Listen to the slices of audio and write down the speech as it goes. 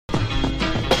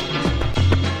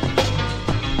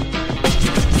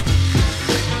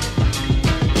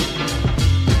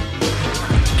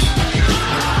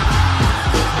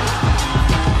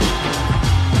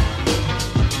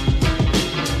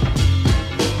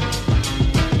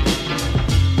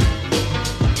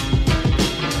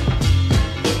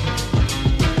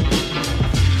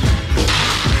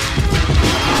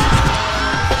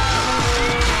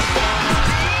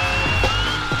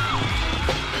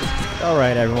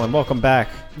everyone. Welcome back.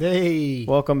 Hey.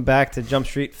 Welcome back to Jump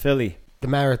Street Philly. The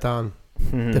marathon.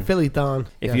 The Philly-thon.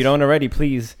 If you don't already,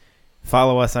 please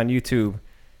follow us on YouTube.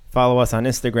 Follow us on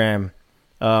Instagram.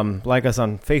 Like us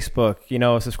on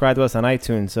Facebook. Subscribe to us on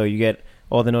iTunes so you get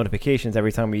all the notifications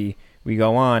every time we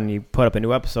go on. You put up a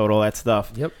new episode, all that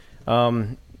stuff. Yep.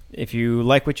 If you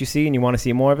like what you see and you want to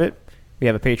see more of it, we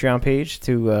have a Patreon page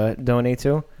to donate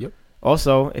to. Yep.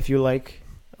 Also, if you like...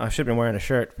 I should have been wearing a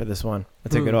shirt for this one. I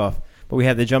took it off. But we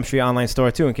have the Jump Street online store,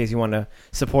 too, in case you want to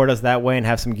support us that way and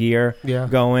have some gear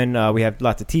going. We have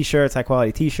lots of T-shirts,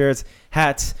 high-quality T-shirts,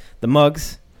 hats, the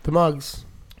mugs. The mugs.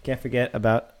 Can't forget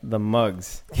about the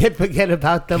mugs. Can't forget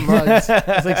about the mugs.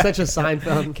 It's like such a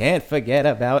Seinfeld. Can't forget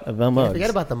about the mugs. Can't forget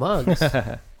about the mugs.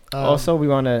 Also, we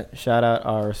want to shout out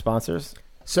our sponsors.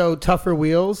 So, Tougher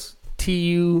Wheels,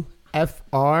 TUFR.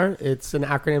 It's an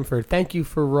acronym for Thank You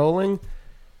for Rolling.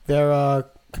 They're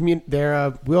a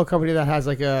wheel company that has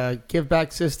like a give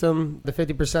back system. The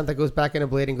 50% that goes back into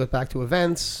blading goes back to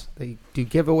events. They do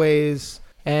giveaways.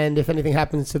 And if anything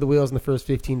happens to the wheels in the first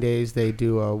 15 days, they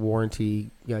do a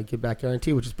warranty, give back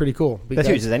guarantee, which is pretty cool. That's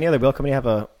huge. Does any other wheel company have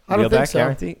a wheel back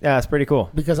guarantee? Yeah, it's pretty cool.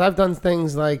 Because I've done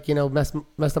things like, messed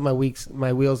up my wheels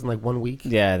in like 1 week.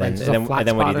 Yeah, and then what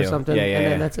do you do? Something, and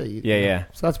then that's it. Yeah.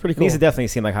 So that's pretty cool. These definitely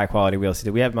seem like high quality wheels to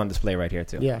do. We have them on display right here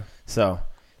too. Yeah. So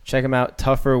check them out,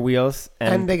 Tougher Wheels.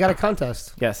 And they got a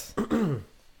contest. Yes.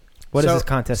 What does this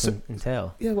contest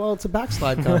entail? Yeah, well, it's a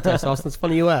backslide contest, Austin. It's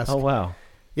funny you ask. Oh, wow.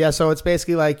 Yeah, so it's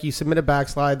basically like you submit a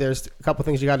backslide. There's a couple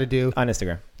things you got to do. On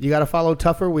Instagram. You got to follow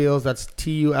Tougher Wheels. That's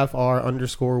TUFR_wheels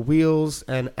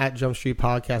and at Jump Street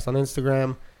Podcast on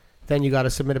Instagram. Then you got to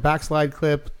submit a backslide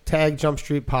clip, tag Jump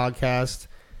Street Podcast.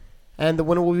 And the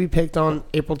winner will be picked on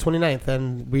April 29th.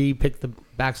 And we picked the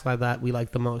backslide that we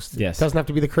like the most. Yes. It doesn't have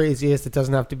to be the craziest. It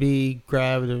doesn't have to be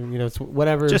grabbed or, it's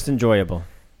whatever. Just enjoyable.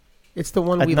 It's the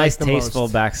one we like the most. A nice, tasteful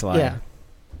backslide. Yeah.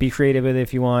 Be creative with it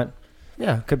if you want.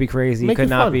 Yeah. Could be crazy. Could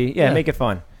not be. Yeah, make it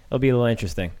fun. It'll be a little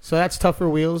interesting. So that's Tougher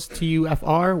Wheels,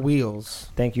 TUFR Wheels.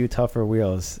 Thank you, Tougher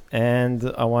Wheels.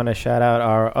 And I want to shout out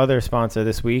our other sponsor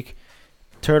this week.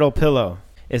 Turtle Pillow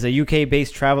is a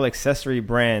UK-based travel accessory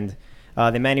brand.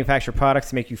 They manufacture products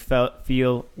to make you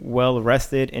feel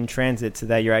well-rested in transit so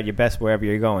that you're at your best wherever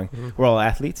you're going. Mm-hmm. We're all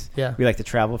athletes. Yeah. We like to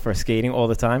travel for skating all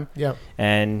the time. Yeah.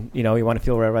 And, you want to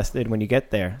feel well-rested when you get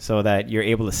there so that you're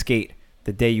able to skate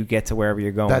the day you get to wherever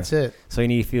you're going. That's it. So you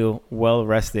need to feel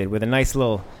well-rested with a nice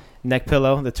little neck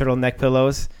pillow. The Turtle neck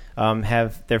pillows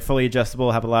they're fully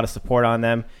adjustable, have a lot of support on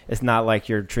them. It's not like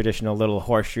your traditional little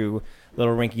horseshoe,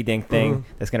 little rinky-dink thing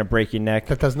that's going to break your neck.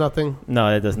 That does nothing?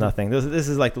 No, that does nothing. This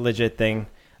is like the legit thing.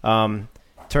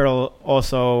 Turtle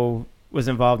also was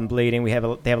involved in blading.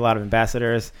 They have a lot of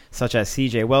ambassadors, such as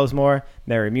CJ Wellsmore,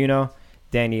 Mary Muno,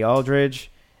 Danny Aldridge.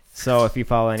 So if you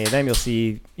follow any of them, you'll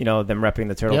see them repping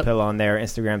the Turtle Pillow on their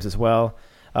Instagrams as well.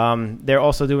 They're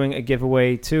also doing a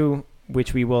giveaway too,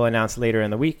 which we will announce later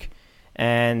in the week.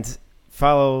 And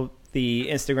follow the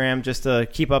Instagram just to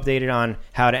keep updated on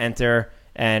how to enter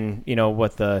and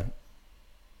what the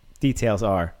details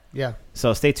are. Yeah.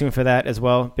 So stay tuned for that as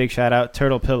well. Big shout out,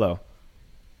 Turtle Pillow.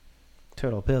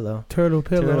 Turtle Pillow. Turtle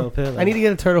Pillow. Turtle Pillow. I need to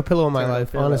get a turtle pillow in my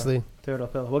life, pillow. Honestly. Turtle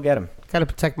Pillow. We'll get him. Got to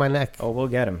protect my neck. Oh, we'll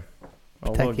get him.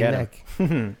 Protect your neck.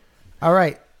 All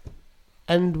right.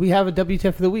 And we have a WTF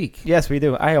of the week. Yes, we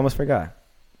do. I almost forgot.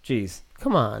 Jeez.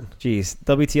 Come on. Jeez.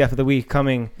 WTF of the week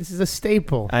coming. This is a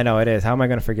staple. I know it is. How am I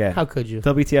going to forget? How could you?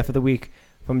 WTF of the week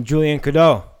from Julian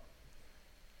Cadeau.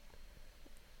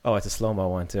 Oh, it's a slow-mo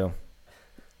one, too.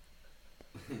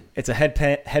 It's a head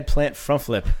plant front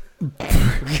flip.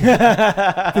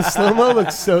 The slow-mo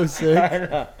looks so sick. I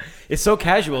know. It's so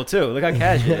casual, too. Look how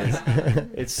casual it is.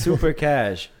 It's super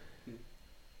cash.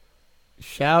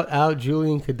 Shout out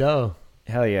Julian Cadeau.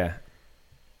 Hell yeah.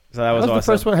 So that was awesome. The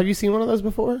first one. Have you seen one of those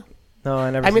before? No, I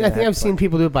never. I think I've seen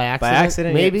people do it by accident. By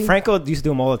accident, maybe. Yeah. Franco used to do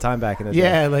them all the time back in the day.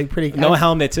 Yeah, like pretty. No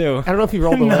helmet too. I don't know if he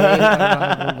rolled away.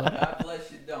 God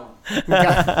bless you, don't.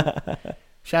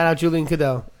 Shout out Julian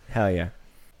Cadeau. Hell yeah!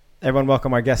 Everyone,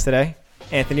 welcome our guest today,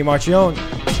 Anthony Marchione.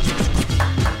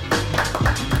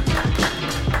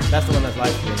 That's the one that's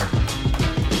live streaming.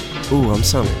 Ooh, I'm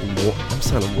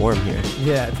sounding warm here.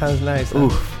 Yeah, it sounds nice. Ooh,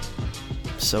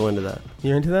 so into that.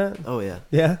 You're into that? Oh yeah.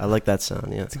 Yeah. I like that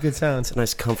sound. Yeah. It's a good sound. It's a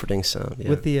nice, comforting sound. Yeah.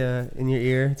 With the in your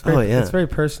ear. It's very, It's very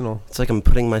personal. It's like I'm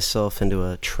putting myself into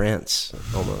a trance,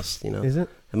 almost. Is it?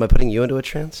 Am I putting you into a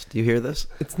trance? Do you hear this?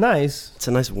 It's nice. It's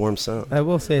a nice, warm sound. I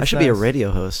will say. I should be a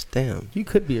radio host. Damn. You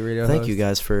could be a radio host. Thank you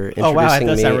guys for introducing me. Oh wow,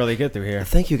 that sounds really good through here.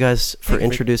 Thank you guys for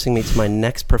introducing me to my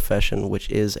next profession, which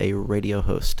is a radio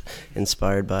host,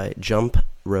 inspired by Jump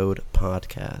Road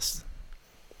Podcast.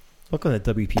 Welcome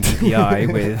to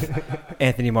WPPI with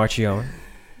Anthony Marchione.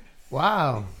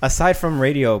 Wow. Aside from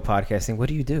radio podcasting, what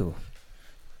do you do?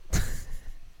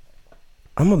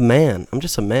 I'm a man. I'm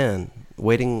just a man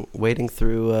waiting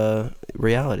through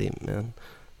reality, man.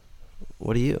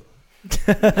 What are you?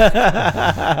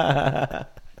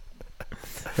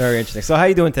 Very interesting. So how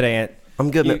you doing today, Ant? I'm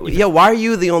good, man. Yeah, why are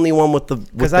you the only one with the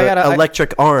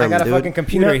electric arm, I got a dude? fucking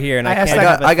computer here, and I asked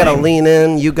can't. I gotta lean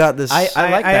in. You got this. I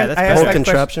like that. That's I better. asked whole that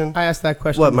contraption. I asked that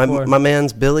question What? before. My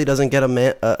man's Billy doesn't get a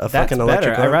That's fucking better.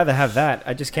 electric I'd arm. rather have that.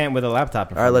 I just can't with a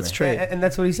laptop. In All right, front of let's me. trade. And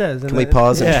that's what he says. Can we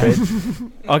pause and Yeah.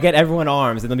 trade? I'll get everyone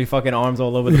arms, and there'll be fucking arms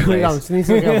all over the place. He's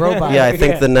like a robot. Yeah, I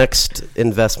think the next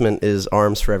investment is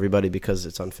arms for everybody because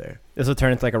it's unfair. This will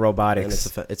turn into like a And robotics,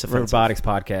 it's offensive. robotics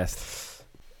podcast.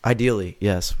 Ideally,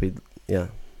 yes. Yeah.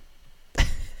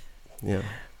 Yeah.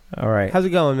 All right. How's it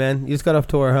going, man? You just got off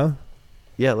tour, huh?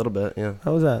 Yeah, a little bit, yeah.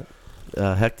 How was that?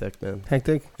 Hectic, man.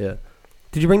 Hectic? Yeah.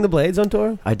 Did you bring the blades on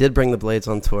tour? I did bring the blades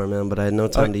on tour, man, but I had no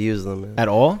time to use them, man. At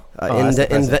all?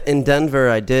 In Denver,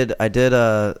 I did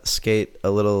skate a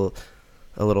little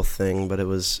thing, but it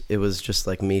was just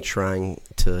like me trying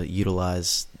to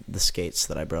utilize the skates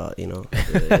that I brought. You know,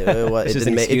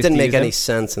 it didn't make any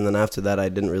sense. And then after that, I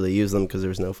didn't really use them because there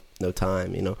was no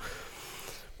time. You know,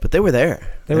 but they were there.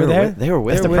 They were there? They were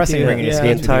with It's me. depressing you, bringing your yeah.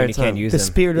 skates with you The and you entire can't time. use The them.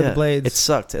 spirit of the blades. It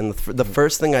sucked. And the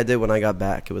first thing I did when I got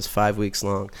back, it was 5 weeks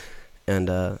long. And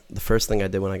the first thing I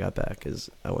did when I got back is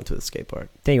I went to the skate park.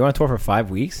 Dang, you were on tour for 5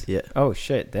 weeks? Yeah. Oh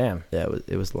shit! Damn. Yeah,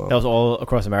 it was long. That was all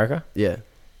across America. yeah,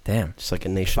 Damn. just like a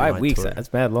nationwide 5 weeks. tour. That's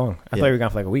bad long. I Yeah. thought you were gone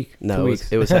for like a week. No, 2 it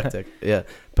weeks. was hectic. Yeah,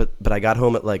 but I got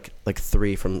home at like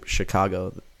 3 from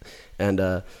Chicago,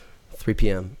 and 3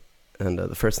 p.m. And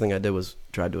the first thing I did was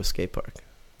drive to a skate park.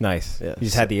 Nice. Yeah, You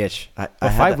just so had the itch. I Well,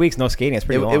 had 5 that- weeks no skating. It's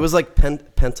pretty long. It was like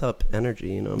pent up energy.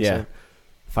 You know what I'm Yeah. saying?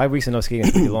 5 weeks of no skating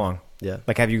is pretty long. Yeah.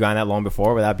 Like, have you gone that long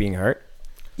before without being hurt?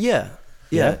 Yeah.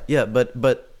 Yeah?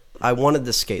 But I wanted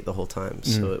to skate the whole time,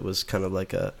 so Mhm. it was kind of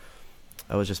like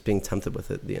I was just being tempted with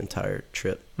it the entire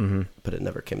trip, Mm-hmm. but it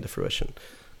never came to fruition.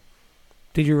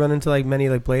 Did you run into like many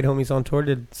like blade homies on tour?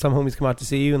 Did some homies come out to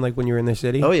see you and like when you were in their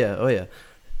city? Oh yeah.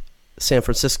 San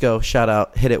Francisco, shout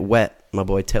out, hit it wet, my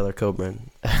boy Taylor Coburn,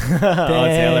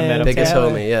 Taylor met him. biggest Taylor.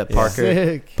 homie. Yeah, Parker.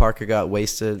 Sick. Parker got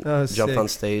wasted, Oh, jumped sick. on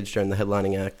stage during the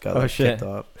headlining act, got Oh, like, shit. kicked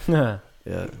off. I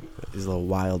Yeah, he's a little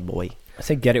wild boy.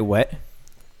 say get it wet.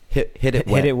 Hit it wet.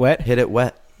 Hit it wet. Hit it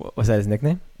wet. What, was that his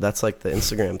nickname? That's like the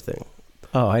Instagram thing.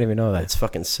 Oh, I didn't even know that. It's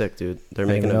fucking sick, dude. They're I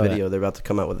didn't making even a know video. They're about to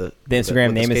come out with it. The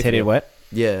Instagram name is Hit It Wet.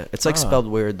 Yeah, it's like Ah. spelled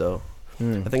weird though.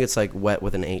 Hmm. I think it's like wet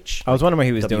with an H. I was wondering what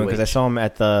he was doing because I WH. saw him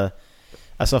at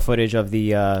I saw footage of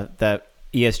the that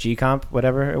ESG comp,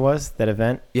 whatever it was, that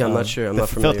event. Yeah, I'm not sure. I'm the not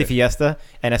familiar. Filthy Fiesta,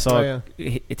 and I saw Oh,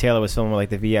 Taylor was filming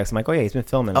with, like the VX. I'm like, oh yeah, he's been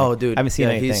filming. Oh, Like, dude, I haven't seen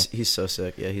yeah, anything. He's so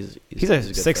sick. Yeah, he's He's a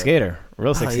good sick friend. skater,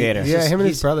 real sick Ah, skater. Yeah, him and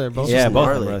his he's- brother both. Yeah, just both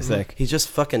of them gnarly. really sick. He's just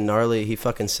fucking gnarly. He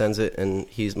fucking sends it, and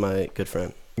he's my good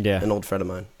friend, Yeah, an old friend of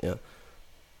mine. Yeah,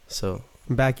 so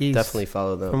From back east. definitely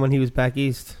follow them. From when he was back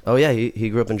east. Oh yeah, he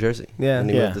grew up in Jersey. Yeah. and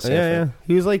he Yeah. moved to San Yeah, Fran. yeah.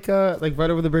 He was like right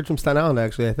over the bridge from Staten Island,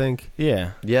 actually. I think.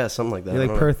 yeah. Yeah, something like that. He I like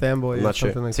don't know. Perth Amboy I'm or not sure.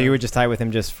 something like So that. you were just tied with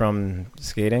him just from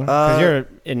skating? Because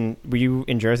were you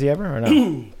in Jersey ever or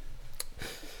no?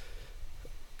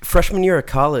 Freshman year of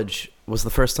college was the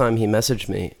first time he messaged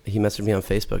me. He messaged me on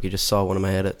Facebook. He just saw one of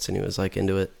my edits and he was like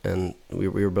into it. And we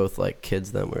were both like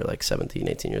kids then. We were like 17,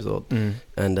 18 years old. Mm.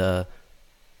 And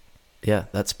yeah,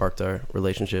 that sparked our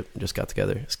relationship. We just got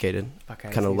together, skated,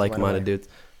 kind of like-minded dudes.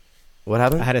 What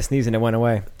happened? I had a sneeze and it went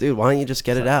away. Dude, why don't you just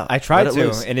get it out? I tried Let it to,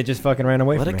 loose. and it just fucking ran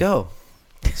away Let from it me. go.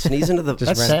 Sneeze into the... Just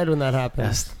That's ran- sad when that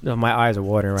happens. Yes. Oh, my eyes are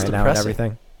watering right It's now and depressing.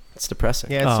 everything. It's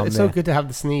depressing. Yeah, Oh, it's so man. good to have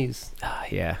the sneeze.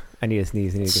 Yeah, I need a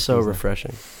sneeze. I need It's to get so sneezing.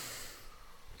 refreshing.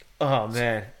 Oh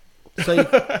man. So you,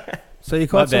 so you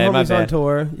caught My some bad, homies my on bad.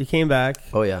 tour. You came back.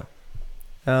 Oh, yeah.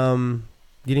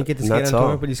 You didn't get to And skate on that's tour,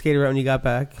 all. but you skated right when you got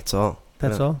back. That's all.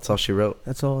 That's Yeah, all? That's all she wrote.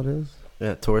 That's all it is.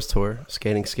 Yeah, tour's tour.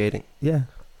 Skating. Yeah.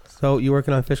 So you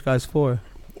working on Fish Guys 4?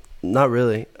 Not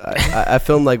really. I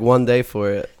filmed like one day for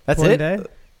it. That's One it. day?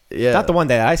 Yeah. Not the one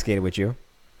day that I skated with you.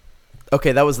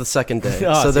 Okay, that was the second day.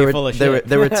 Oh, so so there you're were full of there were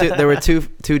shit. there were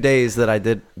two days that I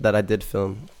did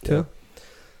film. Two? Yeah.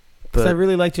 Because I But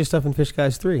really liked your stuff in Fish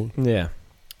Guys 3. Yeah.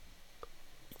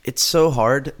 it's so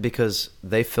hard because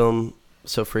they film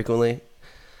so frequently,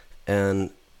 and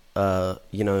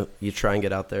you try and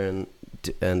get out there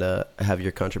and have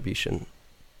your contribution,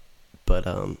 but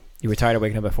You were tired of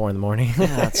waking up at 4 in the morning.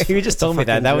 yeah, You just told me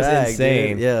that. That was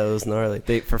insane. Yeah, it was gnarly.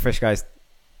 For Fish Guys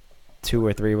 2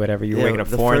 or 3, whatever, you were Yeah, waking up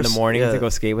the 4 in the first- morning yeah. to go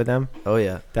skate with them. Oh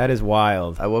yeah, That is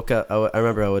wild. I woke up. I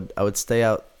remember I would stay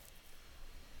out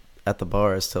at the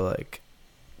bars till like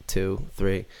 2,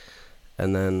 3,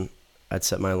 and then I'd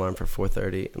set my alarm for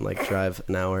 4:30 and like drive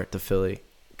an hour to Philly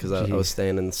because I was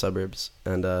staying in the suburbs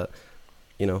and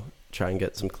try and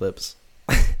get some clips.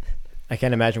 I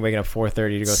can't imagine waking up 4:30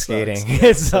 to go Sucks. skating. Yeah,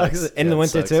 It sucks. In the it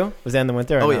winter sucks. too? Was that in the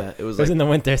winter? Or Oh not? yeah, it was It was like in the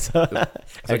winter, so it's like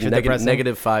extra depressing.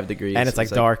 -5 degrees, and it's like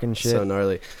dark and shit. so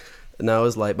gnarly. No, it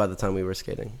was light by the time we were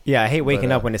skating. Yeah, I hate waking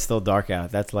But, up when it's still dark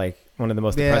out. That's like one of the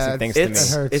most Yeah, depressing things to me.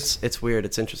 It hurts. It's weird.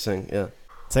 It's interesting. Yeah.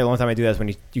 It's like the only time I do that is when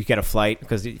you get a flight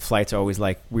because flights are always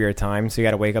like weird times, so you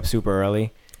got to wake up super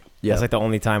early. Yeah. That's like the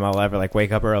only time I'll ever like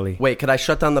wake up early. Wait, could I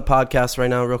shut down the podcast right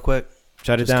now, real quick?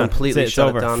 Shut it Just down. completely It's shut it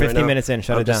over. down right 50 now. minutes in.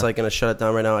 Shut I'm it down. just like gonna shut it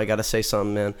down right now. I gotta say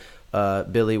something, man.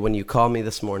 Billy, when you called me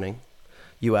this morning,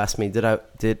 you asked me, did I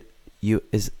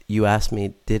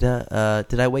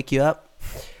wake you up?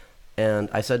 And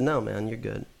I said, no, man, you're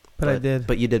good. But I did.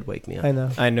 But you did wake me up. I know.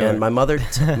 I know. And my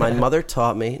mother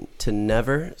taught me to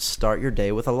never start your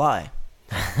day with a lie.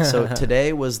 So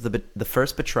today was the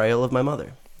first betrayal of my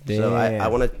mother. So I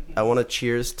want to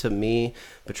cheers to me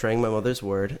betraying my mother's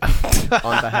word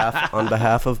on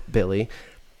behalf of Billy.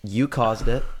 You caused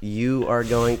it. You are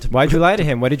going to. Why'd you lie to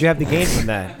him? What did you have to gain from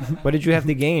that? What did you have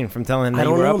to gain from telling him that I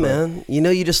don't you were know, up late? man. You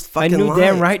know, you just fucking. I knew lie.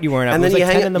 damn right you weren't up. And It then was you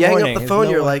like 10 in the hang morning. up the There's phone.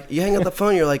 no You're way. like, you hang up the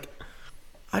phone. You're like,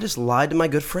 I just lied to my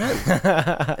good friend,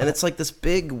 and it's like this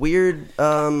big weird.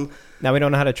 Now we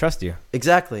don't know how to trust you.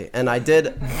 Exactly, and I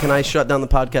did. Can I shut down the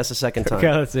podcast a second time?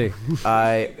 Okay, let's see.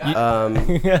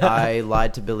 I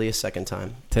lied to Billy a second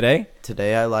time. Today?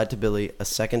 Today I lied to Billy a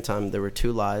second time. There were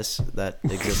 2 lies that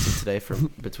existed today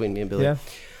between me and Billy. Yeah.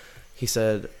 He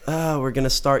said, we're going to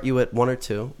start you at 1 or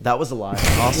 2. That was a lie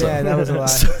also. Yeah, that was a lie.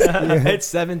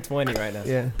 It's 7:20 right now.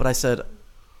 Yeah. But I said,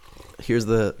 here's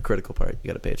the critical part. You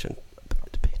got to pay attention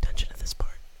to this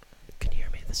part. Can you hear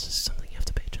me? This is something you have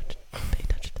to pay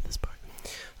attention to this part.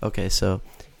 Okay, so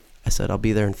I said I'll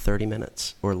be there in 30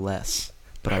 minutes or less.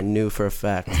 But I knew for a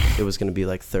fact it was going to be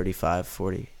like 35,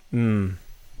 40.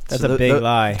 That's So a big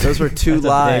lie. Those were 2 That's a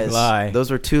lies. big lie.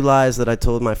 Those were 2 lies that I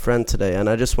told my friend today, and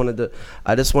I just wanted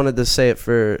to say it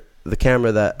for the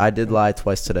camera that I did lie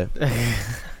twice today.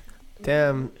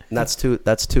 Damn. And that's two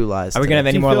lies. Are we today. gonna have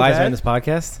any Do you more feel lies bad? during this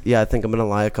podcast? Yeah, I think I'm gonna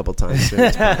lie a couple times during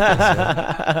this podcast.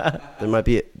 Yeah. There might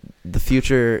be. The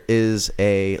future is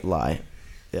a lie.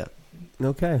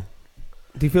 Okay.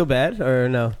 Do you feel bad or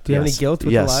no? Do you have any Yes. guilt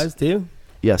with Yes. the lies? Do you?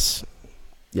 Yes.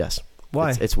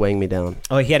 Why? It's weighing me down.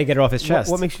 Oh, he had to get it off his chest.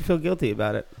 What makes you feel guilty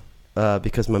about it?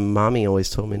 Because my mommy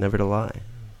always told me never to lie.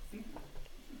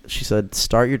 She said,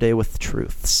 start your day with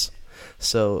truths.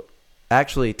 So,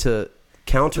 actually, to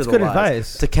counter That's the good lies,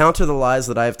 advice. to counter the lies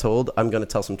that I have told, I'm going to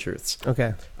tell some truths.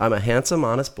 Okay. I'm a handsome,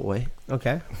 honest boy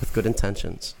Okay. with good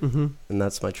intentions, Mm-hmm. and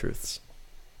that's my truths.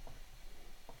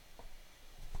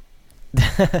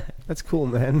 That's cool,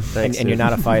 man. Thanks. and you're dude.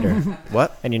 not a fighter.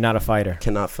 What? And you're not a fighter.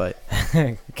 Cannot fight.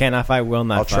 Cannot fight, will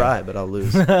not I'll fight. try, but I'll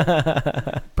lose.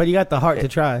 But you got the heart to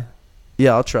try.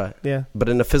 Yeah, I'll try. Yeah. But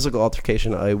in a physical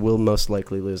altercation, I will most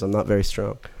likely lose. I'm not very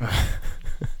strong.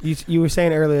 You were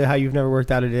saying earlier how you've never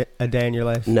worked out a day in your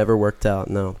life. Never worked out.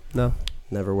 No. No.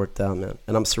 Never worked out, man.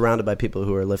 And I'm surrounded by people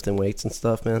who are lifting weights and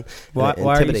stuff, man. Why, And it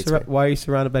why, are you intimidates me. why are you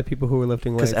surrounded by people who are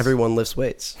lifting weights? Because everyone lifts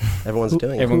weights. Everyone's Who-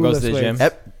 doing it. Everyone Who goes to the lifts gym.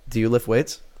 weights? Do you lift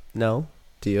weights? No.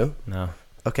 Do you? No.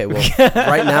 Okay, well,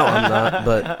 right now I'm not,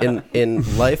 but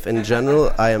in life in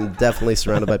general, I am definitely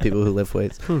surrounded by people who lift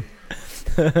weights.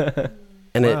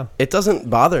 And Wow. it doesn't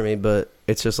bother me, but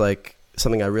it's just like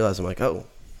something I realize. I'm like, oh,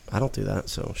 I don't do that,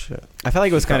 so shit. I felt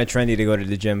like it was kind of trendy to go to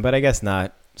the gym, but I guess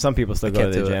not. Some people still I go to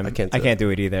can't the do it. gym. I can't do do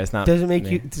it either. It's not. Does it make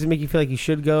me. you? Does it make you feel like you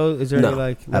should go? Is there No, any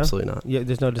like? No? Absolutely not. Yeah.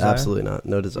 There's no desire. Absolutely not.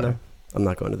 No desire. No? I'm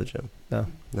not going to the gym.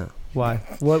 Why?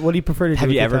 What do you prefer to do? Have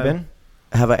with you your ever time? been?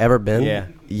 Have I ever been? Yeah.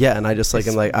 Yeah, and I just like It's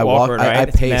I'm like I awkward, walk, I right?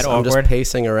 It's pace. mad I'm just awkward.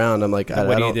 pacing around. I'm like, What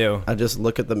do you don't. do? I just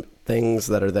look at the things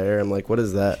that are there. I'm like, what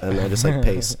is that? And I just like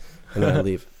pace, and then I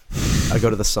leave. I go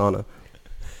to the sauna.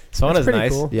 Sauna's pretty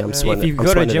nice. cool. Yeah, I'm Yeah. sweating. If you I'm go to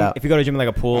a sweating it gym, out. if you go to a gym like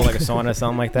a pool, like a sauna,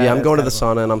 something like that. Yeah, I'm going to the that's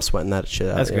kinda sauna and I'm sweating that shit out.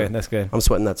 cool. That's yeah. good. That's good. I'm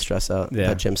sweating that stress out. Yeah.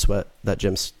 That gym sweat. That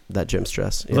gym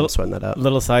stress. Yeah, Little- I'm sweating that out.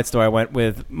 Little side story. I went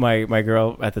with my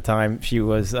girl at the time. She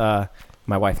was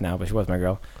my wife now, but she was my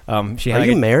girl. She had Are like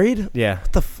you a- married? Yeah.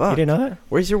 What the You fuck? didn't know that?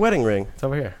 Where's your wedding ring? It's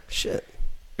over here. Shit.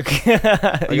 You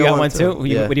got got one one too. too? What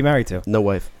Yeah. are you married to? No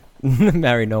wife.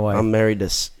 Married, no wife. I'm married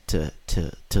to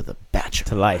the bachelor.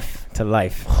 To life. To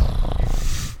life.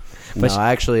 No, But I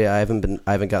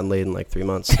haven't gotten laid in like 3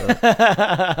 months. So.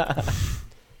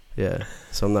 Yeah,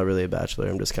 so I'm not really a bachelor.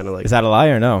 I'm just kind of like. Is that a lie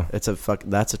or no? It's a fuck.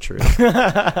 That's a truth.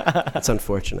 It's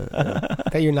unfortunate. Yeah.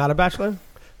 That you're not a bachelor?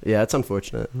 Yeah, it's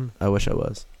unfortunate. Hmm. I wish I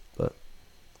was, but.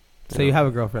 So you have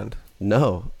a girlfriend?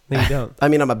 No. No, you don't. I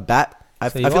mean, I'm a I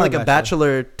So you feel are like a a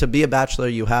bachelor. To be a bachelor,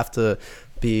 you have to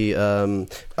be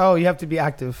Oh, you have to be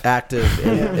active. active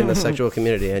in the sexual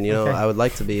community, and you know, Okay. I would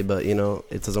like to be, but you know,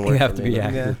 it doesn't work. You have for to me. be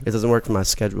active. It doesn't work for my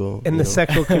schedule. In you the know?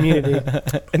 sexual community,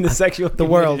 In the sexual the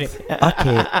world, community.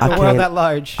 the world at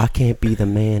large. I can't be the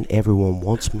man everyone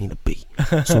wants me to be,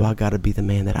 so I gotta be the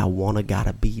man that I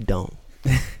gotta be. Don't.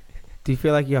 Do you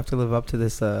feel like you have to live up to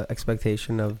this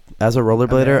expectation of? As a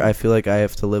rollerblader, Okay. I feel like I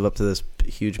have to live up to this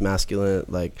huge masculine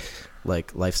like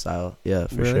lifestyle. Yeah,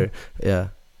 for Really? sure. Yeah,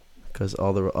 because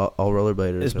all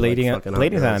rollerbladers Is are like bleeding? fucking hot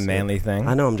Bleeding's not a girls, manly thing.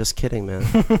 I know. I'm just kidding, man.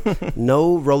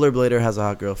 No rollerblader has a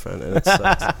hot girlfriend, and it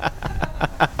sucks.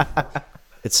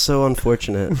 It's so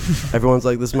unfortunate. Everyone's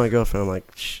like, "This is my girlfriend." I'm like,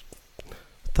 Shh,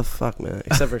 "What the fuck, man?"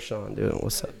 Except for Sean, dude.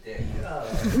 What's up?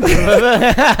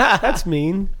 That's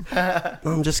mean. No,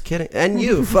 I'm just kidding. And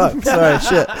you, fuck. Sorry,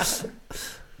 shit.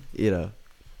 You know.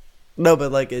 No,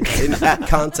 but like at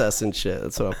contests and shit.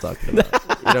 That's what I'm talking about.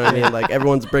 You know what I mean? Like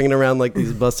everyone's bringing around like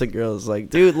these busted girls. Like,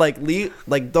 dude, like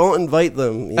don't invite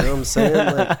them. You know what I'm saying?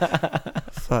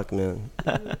 Like, fuck, man.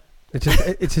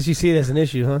 It's just you see it as an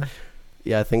issue, huh?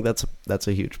 Yeah, I think that's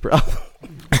a huge problem.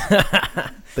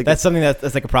 That's something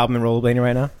that's like a problem in rollerblading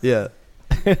right now. Yeah.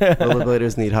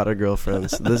 Rollerbladers need hotter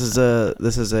girlfriends. This is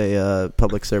a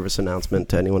public service announcement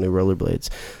to anyone who rollerblades.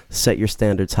 Set your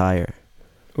standards higher.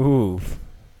 Ooh.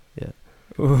 Yeah.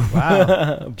 Ooh.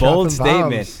 Wow. Bold Dropping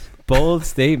statement. bombs. Bold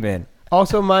statement.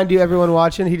 Also, mind you, everyone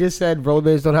watching, he just said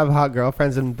rollerbladers don't have hot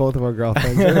girlfriends, and both of our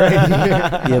girlfriends are right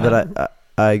here. Yeah, but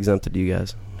I exempted you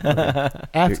guys.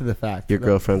 After the fact. Your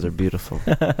girlfriends are beautiful.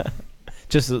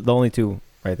 Just the only two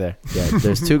right there. Yeah,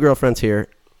 there's 2 girlfriends here,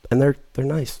 and they're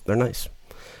nice. They're nice.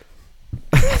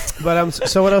 But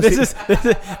so what else? This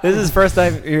is first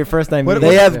time. Your first time. What- meeting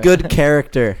They them. have good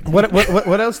character.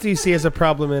 what else do you see as a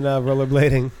problem in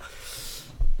rollerblading?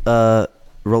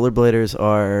 Rollerbladers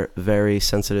are very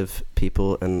sensitive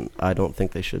people, and I don't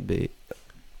think they should be.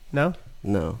 No.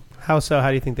 No. How so? How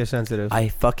do you think they're sensitive? I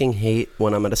fucking hate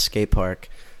when I'm at a skate park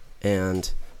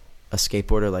and a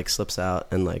skateboarder like slips out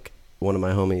and like one of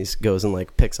my homies goes and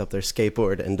like picks up their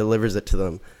skateboard and delivers it to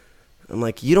them. I'm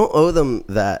like, you don't owe them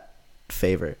that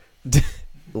favor.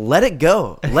 Let it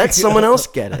go. Let someone else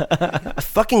get it.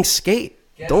 Fucking skate.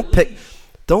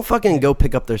 Don't fucking go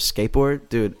pick up their skateboard,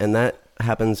 dude. And that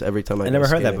happens every time I I go never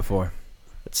heard that skating. before.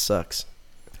 It sucks.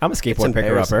 I'm a skateboard picker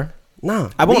embarrassing. upper.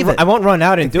 No, I leave it. won't run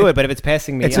out and do it, but if it's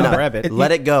passing me, It's I'll not- grab it.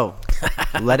 Let it go.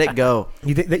 Let it go.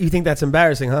 You think that's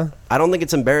embarrassing, huh? I don't think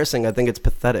it's embarrassing. I think it's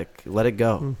pathetic. Let it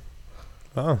go.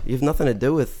 Oh. You have nothing to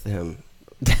do with him.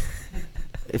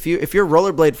 If your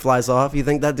rollerblade flies off, you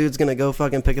think that dude's gonna go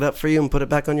fucking pick it up for you and put it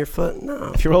back on your foot?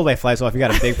 No. If your rollerblade flies off, you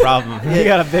got a big problem. You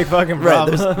got a big fucking Right.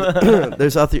 problem.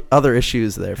 There's other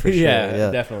issues there for sure.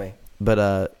 yeah, definitely.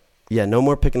 But yeah, no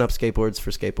more picking up skateboards for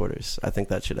skateboarders. I think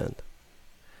that should end.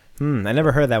 I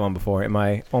never heard that one before in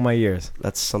all my years.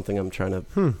 That's something I'm trying to.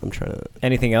 I'm trying to.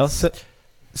 Anything else?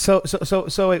 So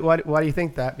wait, why do you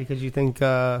think that? Because you think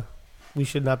we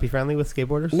should not be friendly with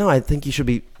skateboarders? No, I think you should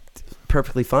be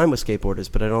perfectly fine with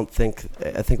skateboarders, but I don't think.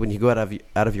 I think when you go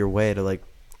out of your way to like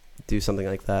do something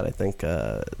like that, I think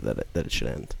that it should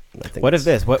end. And I think What if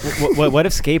this? What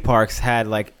if skate parks had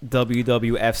like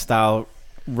WWF style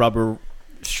rubber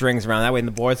strings around? That way, when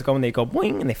the boards go and they go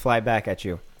boing and they fly back at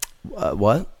you.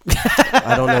 What?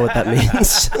 I don't know what that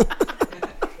means.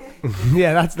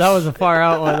 Yeah, that was a far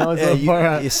out one. That was a far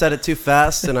out. You said it too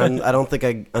fast, and I don't think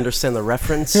I understand the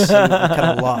reference. I'm kind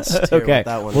of lost here Okay, with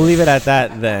that one. we'll leave it at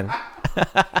that then.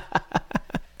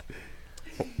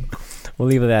 We'll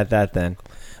leave it at that then.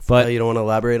 But You don't want to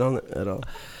elaborate on it at all?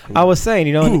 I was saying,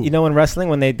 you know, in wrestling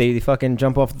when they fucking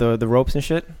jump off the ropes and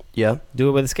shit, Yeah. do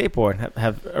it with a skateboard.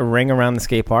 Have a ring around the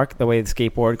skate park. The way the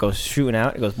skateboard goes shooting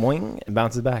out, it goes boing and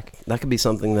bounces back. That could be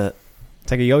something that.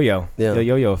 It's like a yo-yo. Yeah. The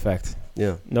yo-yo effect.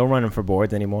 Yeah. No running for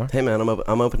boards anymore. Hey man,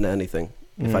 I'm open to anything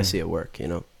if I Mm. see it work. You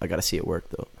know, I gotta see it work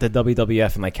though. The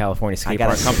WWF and like California I skate gotta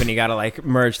park see- company gotta like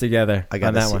merge together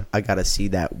on that one. I gotta see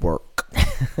that work.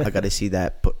 I gotta see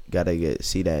that.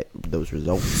 See that those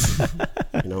results.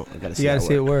 You know, I gotta see. You gotta that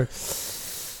see it work. work.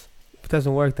 If it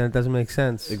doesn't work, then it doesn't make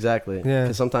sense. Exactly. Yeah.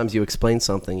 Because sometimes you explain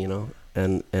something, you know,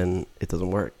 and it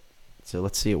doesn't work. So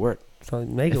let's see it work. So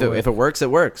make If it work. it works, it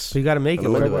works. So you got to make it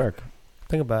I'm work. into it. Work.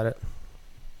 Think about it.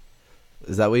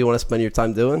 Is that what you want to spend your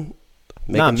time doing?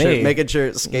 Not me. Making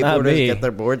sure skateboarders me. get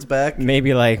their boards back.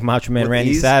 Maybe like Macho Man With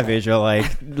Randy ease? Savage or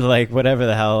like whatever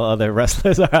the hell other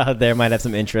wrestlers are out there might have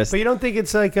some interest. But you don't think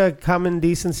it's like a common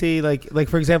decency, like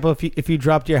for example, if you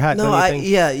dropped your hat, No, don't you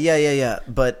think? yeah.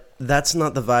 But that's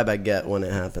not the vibe I get when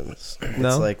it happens. No?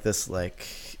 It's like this, like,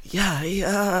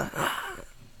 yeah.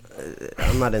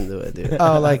 I'm not into it, dude.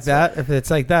 Oh, like that? If it's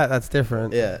like that, that's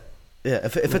different. Yeah.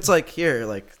 If it's like here,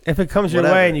 like If it comes your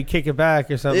whatever. way and you kick it back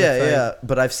or something. yeah, it's like- yeah.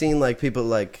 But I've seen like people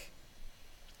like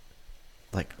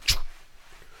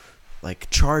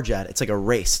charge at it. It's like a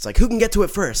race. It's like who can get to it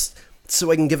first,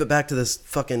 so I can give it back to this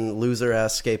fucking loser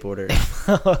ass skateboarder.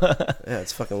 Yeah,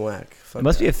 it's fucking whack. Fuck It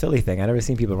must be that. a Philly thing. I've never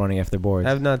seen people running after boards.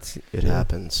 I've not seen. It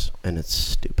happens, and it's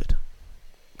stupid.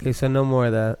 Okay, so no more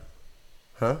of that.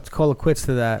 Huh? Let's call it quits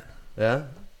to that. Yeah.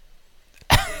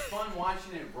 It's fun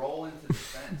watching it roll into the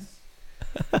fence.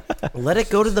 Let it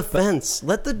go to the fence.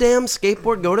 Let the damn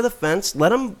skateboard go to the fence.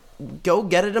 Let him go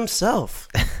get it himself.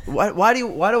 Why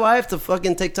do I have to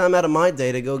fucking take time out of my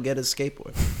day to go get his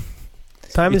skateboard?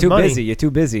 Time You're is too money. busy. You're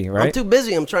too busy, I'm right? too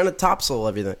busy. I'm trying to topsoil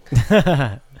everything.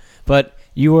 But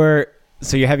you're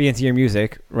heavy into your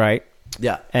music, right?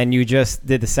 Yeah. And you just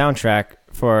did the soundtrack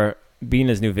for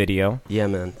Bina's new video. Yeah,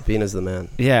 man. Bina's the man.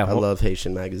 Yeah. I love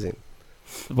Haitian Magazine.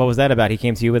 What was that about? He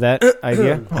came to you with that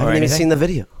idea? I haven't even seen the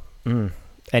video.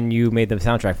 And you made the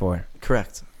soundtrack for it.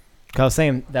 Correct. 'Cause I was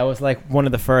saying that was like one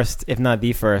of the first, if not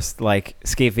the first, like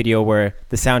skate video where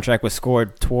the soundtrack was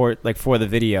scored toward like for the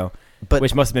video, But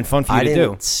which must have been fun for you I to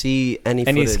didn't do. see any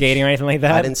Any footage. skating or anything like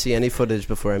that? I didn't see any footage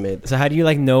before I made. So how do you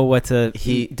like know what to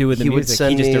do with the he would music?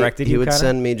 send He just me, directed He you. would kinda?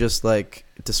 send me just like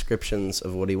descriptions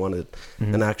of what he wanted,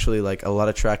 Mhm. and actually like a lot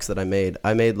of tracks that I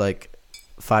made like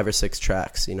 5 or 6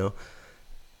 tracks, you know,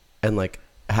 and like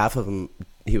half of them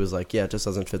he was like, yeah, it just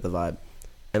doesn't fit the vibe,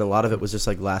 and a lot of it was just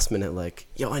like last minute, like,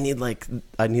 yo, I need like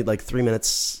 3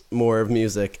 minutes more of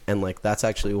music, and like that's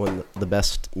actually when the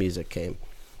best music came.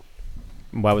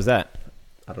 Why was that?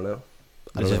 I don't know.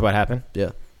 That's just what happened.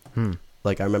 Yeah. Hmm.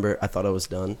 Like I remember I thought I was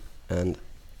done, and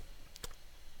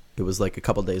it was like a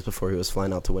couple days before he was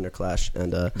flying out to Winter Clash,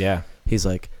 and Yeah. he's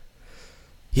like,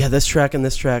 yeah, this track and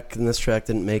this track and this track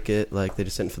didn't make it. Like they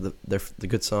just didn't fit they're the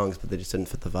good songs, but they just didn't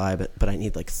fit the vibe. But I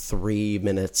need like 3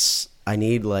 minutes. I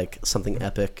need like something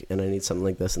epic, and I need something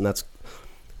like this. And that's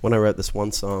when I wrote this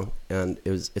one song, and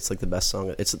it's like the best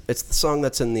song. It's the song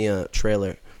that's in the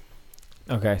trailer.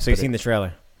 Okay, so you've seen the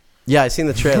trailer. Yeah, I've seen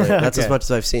the trailer. That's Okay. as much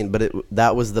as I've seen. But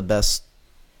that was the best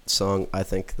song I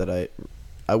think that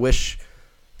I wish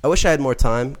I had more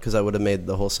time, because I would have made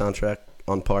the whole soundtrack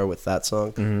on par with that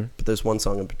song. Mm-hmm. But there's one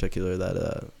song in particular that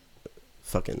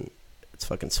it's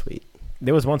fucking sweet.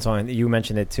 There was one song you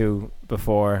mentioned it too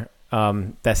before.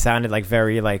 That sounded like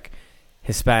very like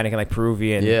Hispanic and like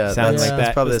Peruvian. Yeah, sound that's, like that's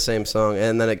that. probably It the was- same song,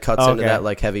 and then it cuts Oh, into okay. that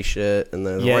like heavy shit, and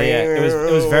then Yeah, yeah.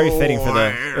 It was very fitting for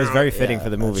the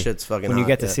That movie. shit's fucking When you hot,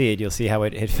 get to yeah. see it, you'll see how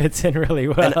it fits in really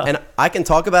well. And I can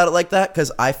talk about it like that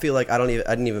because I feel like I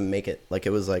didn't even make it. Like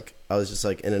it was like I was just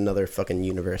like in another fucking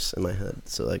universe in my head.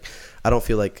 So like I don't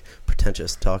feel like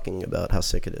pretentious talking about how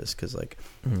sick it is, because like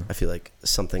Mhm. I feel like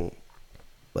something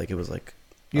like it was like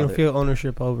You don't other- feel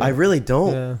ownership over I it. really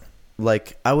don't. Yeah.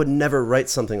 Like I would never write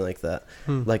something like that.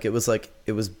 Hmm. Like it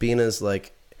was Bina's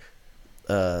like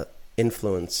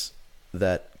influence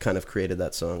that kind of created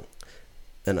that song,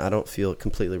 and I don't feel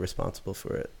completely responsible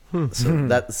for it. Hmm. So in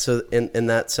that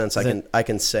sense, Is I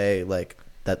can say like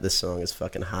that this song is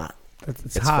fucking hot. It's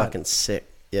It's hot. fucking sick.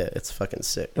 Yeah, it's fucking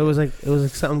sick. It was like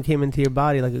something came into your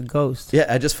body like a ghost. Yeah,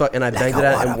 I banged it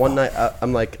out, and one night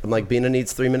I'm like Bina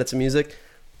needs 3 minutes of music.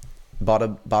 Bought a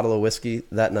bottle of whiskey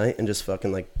that night and just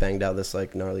fucking like banged out this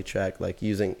like gnarly track, like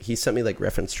he sent me like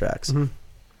reference tracks. Mm-hmm.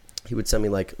 He would send me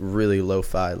like really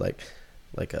lo-fi like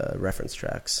reference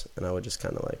tracks, and I would just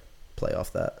kind of like play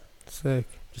off that, Sick.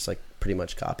 just like pretty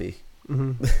much copy.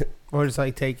 Hmm. Or just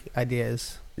like take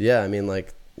ideas. Yeah, I mean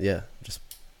like just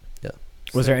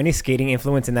Was there any skating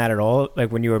influence in that at all?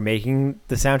 Like when you were making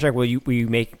the soundtrack, were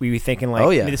you thinking like, Oh,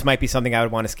 yeah. this might be something I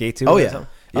would want to skate to? Oh, or yeah. something?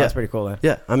 Yeah. That's pretty cool then.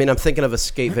 Yeah, I mean, I'm thinking of a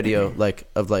skate video, like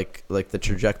the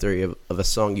trajectory of a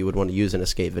song you would want to use in a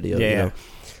skate video. Yeah, you yeah. know?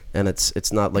 And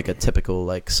it's not like a typical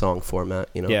like song format,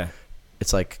 you know. Yeah.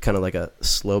 It's like kind of like a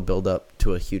slow build up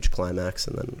to a huge climax,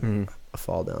 and then Mhm. a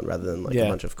fall down, rather than like Yeah. a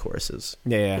bunch of choruses.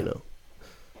 Yeah, yeah. You know.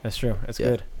 That's true. That's Yeah.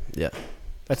 good. Yeah.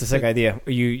 That's a sick idea.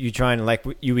 You trying to like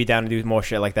you be down to do more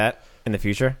shit like that in the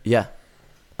future? Yeah.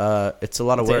 It's a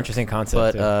lot of It's an work, interesting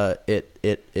concept. but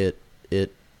too.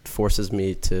 it forces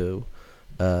me to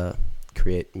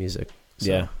create music.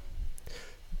 So, Yeah.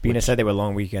 Bina which- said they were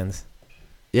long weekends.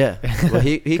 Yeah. Well,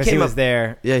 he 'Cause came was up.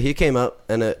 there. Yeah, he came up,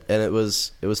 and it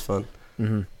was fun.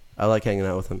 Mm-hmm. I like hanging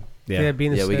out with him. Yeah.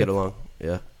 being Yeah, we sick. get along.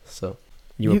 Yeah. So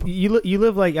You were, You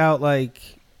live like out like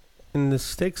in the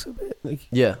sticks a bit. Like,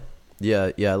 yeah.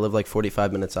 I live like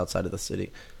 45 minutes outside of the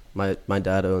city. My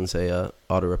dad owns a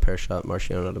auto repair shop,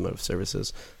 Marcion Automotive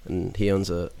Services, and he owns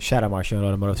a shout out Martian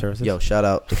Automotive Services. shout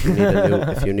out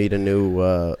if you need a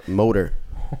new motor.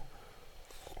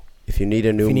 if you need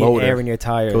a new if you need motor, air in your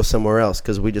tires. go somewhere else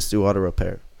because we just do auto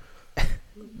repair.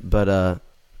 But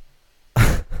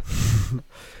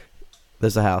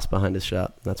there's a house behind his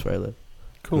shop. That's where I live.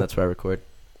 Cool. And that's where I record.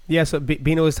 Yeah, so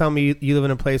Bino was telling me you live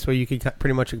in a place where you could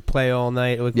pretty much play all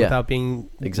night without being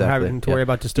having to worry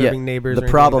about disturbing neighbors. The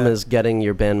problem is getting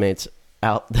your bandmates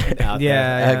out there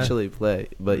actually play.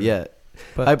 But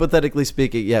but hypothetically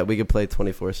speaking, we could play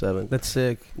 24/7. That's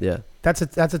sick. Yeah, that's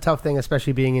a tough thing,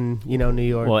 especially being in New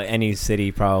York. Well, any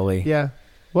city probably. Yeah.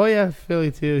 Well, yeah,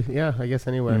 Philly too. Yeah, I guess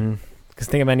anywhere. Because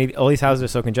think about all these houses are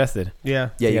so congested. Yeah.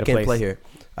 Yeah, you can't play here.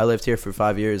 I lived here for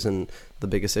 5 years, and the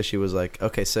biggest issue was like,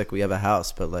 okay, sick, we have a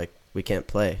house, but like we can't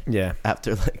play. Yeah.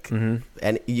 After like,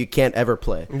 and you can't ever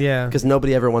play. Yeah. Because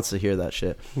nobody ever wants to hear that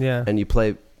shit. Yeah. And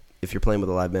if you're playing with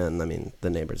a live band, I mean, the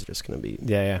neighbors are just gonna be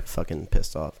fucking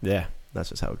pissed off. Yeah. That's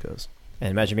just how it goes.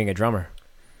 And imagine being a drummer.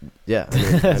 Yeah.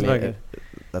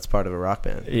 That's part of a rock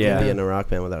band. You can't be in a rock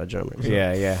band without a drummer. So.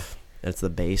 Yeah. It's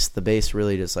the bass. The bass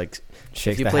really just like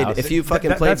shakes if you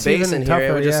fucking played bass in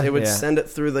here, it would send it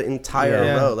through the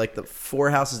entire row. Like the 4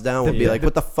 houses down would be like,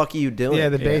 what the fuck are you doing? Yeah,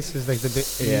 the bass is like the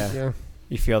bass. Yeah.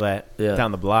 You feel that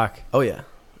down the block. Oh yeah,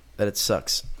 that it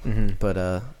sucks.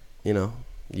 But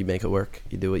you make it work.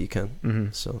 You do what you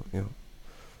can. So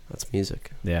that's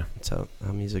music. Yeah, that's how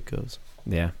music goes.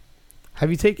 Yeah. Have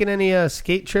you taken any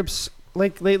skate trips?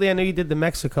 Like lately, I know you did the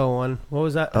Mexico one. What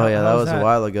was that? Oh yeah, that was a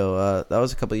while ago. That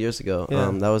was a couple of years ago.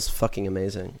 Yeah. That was fucking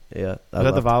amazing. Yeah, was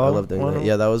that the Valo? I love doing that.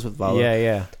 Yeah, that was with Valo.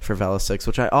 Yeah. For Valo 6,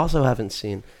 which I also haven't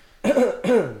seen.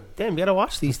 Damn, you gotta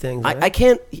watch these things. I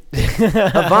can't.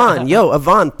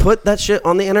 Avon, put that shit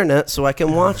on the internet so I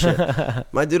can watch it.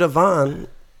 My dude Avon,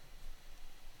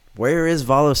 where is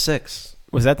Valo 6?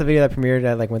 Was that the video that premiered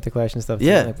at like Winter Clash and stuff?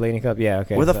 Yeah. Like Blading Cup? Yeah,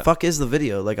 okay. Where the fuck is the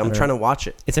video? Like, I'm trying to watch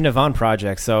it. It's an Avon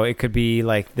project, so it could be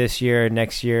like this year,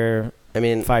 next year. I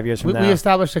mean, 5 years from now. We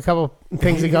established a couple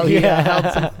things ago.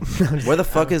 Where the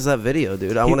fuck is that video,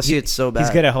 dude? I want to see it so bad.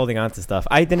 He's good at holding on to stuff.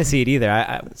 I didn't see it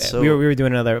either. We were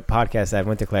doing another podcast at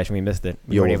Winter Clash and we missed it.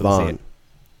 We weren't able to see it.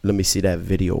 Let me see that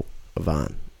video,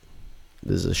 Avon.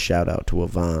 This is a shout out to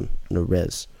Avon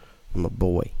Nerez. I'm a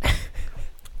boy.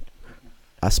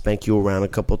 I spank you around a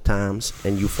couple times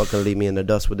and you fucking leave me in the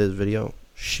dust with this video.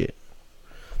 Shit.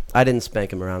 I didn't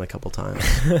spank him around a couple times.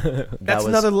 That's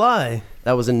another lie.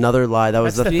 That was another lie. That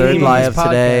was the third lie of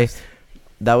today.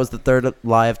 That was the third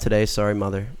lie of today. Sorry,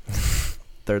 mother.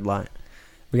 Third lie.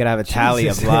 We gotta have a tally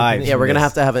of lives. Yeah, we're gonna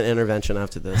have to have an intervention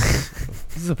after this.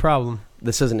 This is a problem.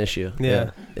 This is an issue.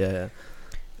 Yeah.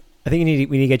 I think we need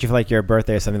to get you for like your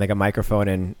birthday or something, like a microphone,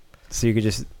 and so you could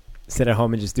just sit at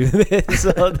home and just do this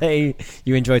all day.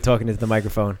 You enjoy talking into the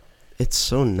microphone. It's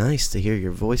so nice to hear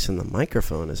your voice in the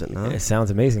microphone, is it not? It sounds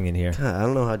amazing in here. God, I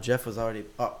don't know how Jeff was already.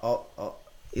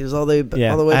 He was all the way back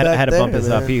I had to there, bump his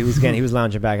up. He was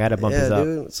lounging back. I had to bump his up.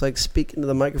 Dude, it's like speaking to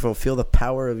the microphone. Feel the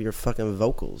power of your fucking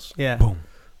vocals. Yeah. Boom.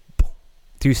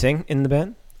 Do you sing in the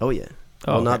band? Oh yeah.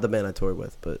 Oh, well, not the band I toured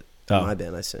with, but my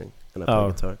band I sing and I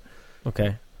play guitar.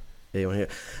 Okay. Yeah, you want to hear?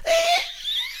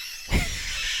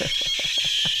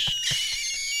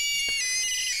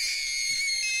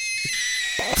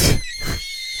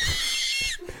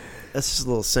 That's just a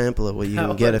little sample of what you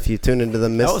can get if you tune into the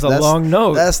mysteries. That was a long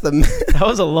note. That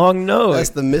was a long note.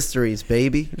 That's the mysteries,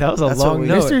 baby. That was a long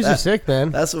note. Mysteries are sick,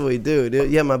 man. That's what we do,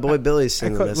 dude. Yeah, my boy Billy's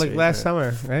singing the mysteries. Like last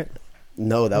summer, right?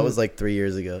 No, that was like 3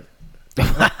 years ago.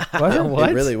 Was it?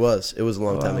 What? It really was. It was a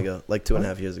long time ago. Like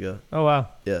 2.5 years ago. Oh, wow.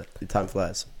 Yeah, time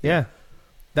flies. Yeah.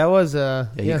 That was...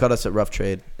 he caught us at Rough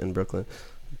Trade in Brooklyn.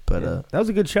 But that was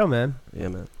a good show, man. Yeah,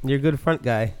 man. You're a good front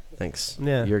guy. Thanks.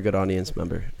 Yeah. You're a good audience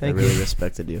member. Thank I really you.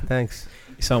 respected you. Thanks.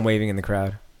 You saw him waving in the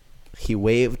crowd. He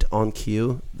waved on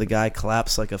cue. The guy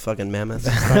claps like a fucking mammoth.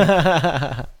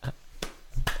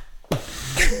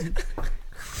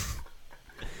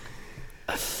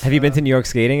 Have you been to New York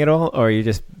skating at all, or you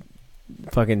just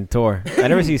fucking tour? I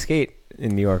never see you skate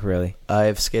in New York, really.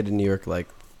 I've skated in New York like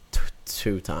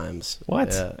 2 times. What?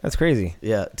 Yeah. That's crazy.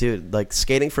 Yeah, dude. Like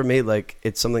skating for me, like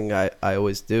it's something I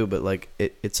always do, but like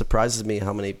it surprises me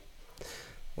how many,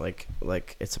 like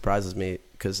it surprises me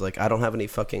because like I don't have any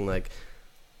fucking like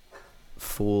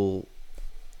full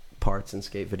parts in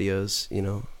skate videos, you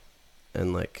know,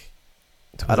 and like.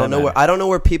 I don't know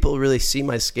where people really see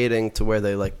my skating to where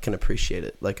they like can appreciate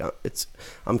it. Like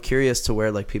I'm curious to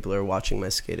where like people are watching my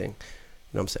skating. You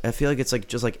know what I'm saying? I feel like it's like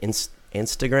just like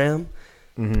Instagram.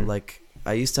 Mm-hmm. Like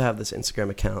I used to have this Instagram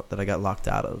account that I got locked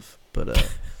out of, but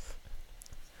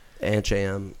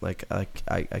AnchAM, like I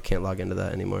can't log into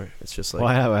that anymore. It's just like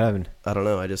what happened? I don't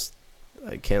know.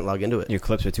 I can't log into it. Your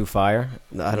clips are too fire.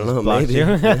 I don't know. Maybe.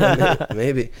 Yeah,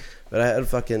 maybe. But I had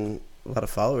fucking a lot of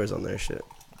followers on there. Shit.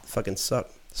 Fucking suck.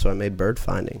 So I made bird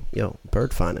finding. Yo,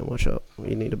 bird finding. What's up?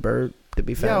 You need a bird to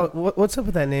be Yeah, found. what's up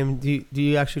with that name? Do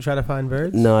you actually try to find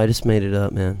birds? No, I just made it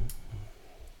up, man.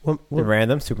 What,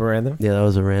 Random, super random. Yeah, that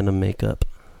was a random makeup.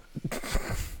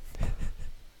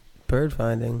 bird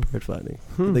finding. Bird finding.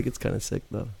 I Hmm. think it's kind of sick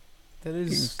though. That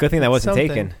is Good thing that wasn't something.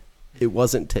 taken. It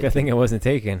wasn't taken. Good thing it wasn't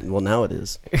taken. Well, now it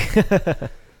is.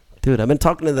 Dude, I've been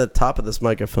talking to the top of this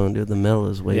microphone, dude. The mill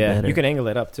is way Yeah, better. you can angle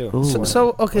it up too. Ooh.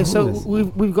 So okay, so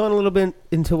Ooh. we've gone a little bit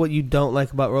into what you don't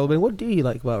like about rollerblading. What do you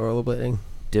like about rollerblading?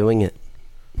 Doing it.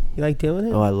 You like doing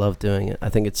it? Oh, I love doing it. I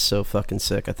think it's so fucking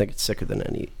sick. I think it's sicker than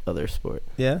any other sport.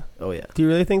 Yeah. Oh yeah. Do you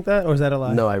really think that, or is that a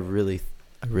lie? No, I really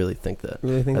think that.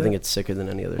 Really think I that? think it's sicker than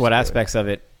any other. What sport. aspects of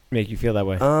it make you feel that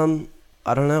way?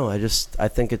 I don't know. I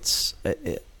think it's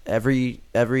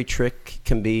every trick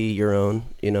can be your own.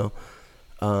 You know,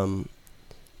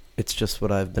 it's just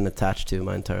what I've been attached to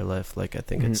my entire life. Like I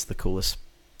think it's the coolest.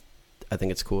 I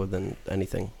think it's cooler than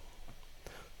anything.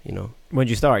 You know. When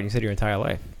did you start? You said your entire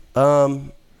life.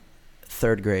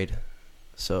 3rd grade.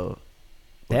 So.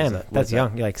 what is Damn, that? What that's is that?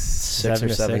 young. You're like 6 or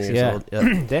 7 years yeah. old.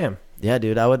 Yeah. Damn. Yeah,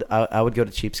 dude. I would go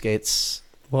to Cheapskates.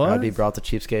 What? I'd be brought to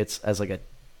Cheapskates as like a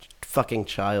fucking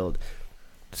child.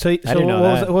 So didn't know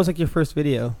that. what was like your first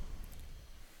video?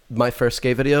 My first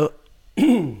skate video.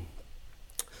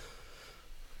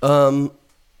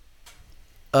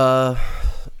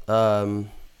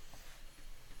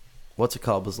 What's it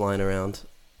called? Was lying around.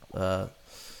 What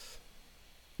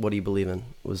do you believe in?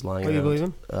 Was lying What do you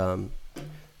around. believe in?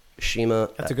 Shima.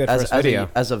 That's a good as, first as video.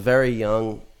 as a very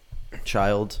young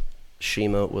child,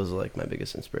 Shima was like my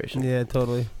biggest inspiration. Yeah,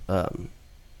 totally.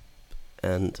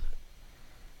 And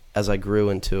as I grew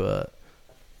into a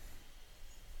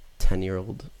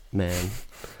 10-year-old man,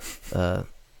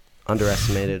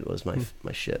 Underestimated was my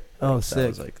shit. Oh, Like, sick. That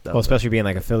was like, that Well, was especially being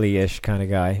like a Philly-ish kind of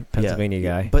guy, Pennsylvania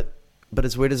guy. But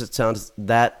as weird as it sounds,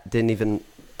 that didn't even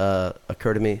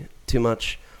occur to me too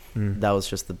much. Mm. That was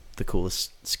just the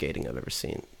coolest skating I've ever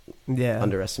seen. Yeah.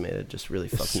 Underestimated just really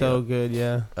It's fucked me so up. good,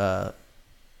 yeah.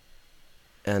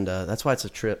 And that's why it's a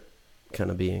trip, kind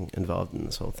of being involved in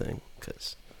this whole thing,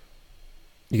 because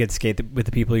You get to skate with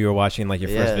the people you were watching, like your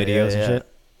first videos and shit.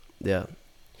 Yeah,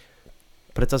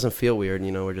 but it doesn't feel weird,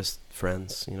 you know. We're just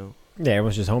friends, you know. Yeah,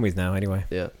 everyone's just homies now, anyway.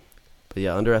 Yeah, but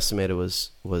yeah, Underestimated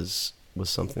was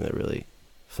something that really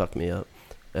fucked me up,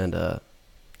 and I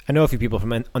know a few people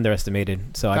from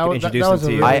Underestimated, so I That can was- that introduce was them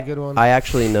a to you. really good one. I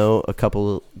actually know a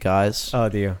couple guys. Oh,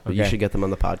 do you? But Okay. you should get them on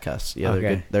the podcast. Yeah, they're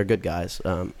Okay. good. They're good guys.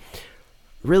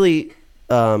 Really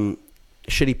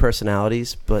shitty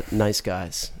personalities, but nice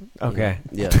guys. you Okay.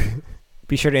 know? Yeah.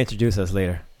 Be sure to introduce us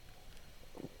later.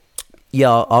 Yeah,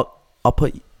 I'll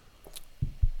put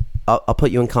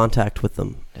you in contact with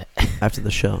them after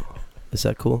the show. Is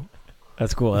that cool?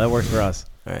 That's cool. That works for us.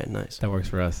 All right, nice. That works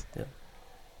for us. Yeah.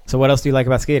 So what else do you like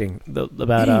about skating?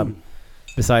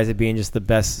 Besides it being just the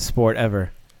best sport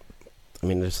ever? I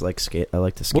mean, just like skate. I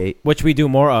like to skate. What should we do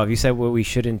more of? You said what we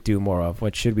shouldn't do more of.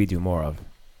 What should we do more of?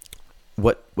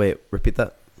 What? Wait, repeat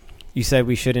that. You said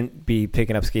we shouldn't be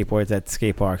picking up skateboards at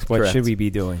skate parks. What Correct. should we be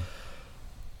doing?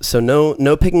 So no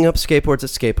picking up skateboards at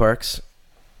skate parks.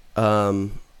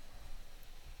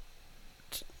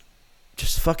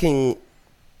 Just fucking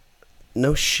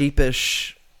no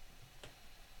sheepish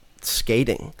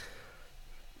skating.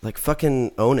 Like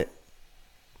fucking own it.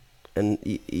 And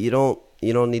you don't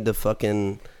need to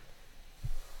fucking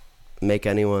make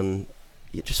anyone.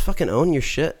 You just fucking own your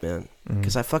shit, man.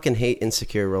 Because I fucking hate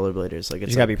insecure rollerbladers. Like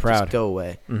it's You gotta like, be proud. Just go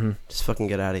away. Mm-hmm. Just fucking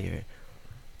get out of here.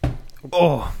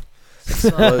 Oh,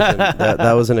 Explosion.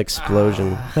 that was an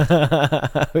explosion.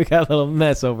 we got a little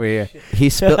mess over here. He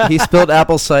spilled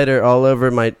apple cider all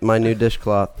over my new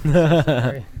dishcloth.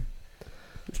 Sorry.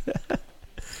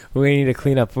 We need to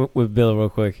clean up with Bill real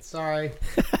quick. Sorry.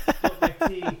 Spilled my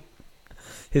tea.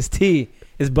 His tea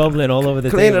is bubbling all over the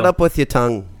Clean table. it up with your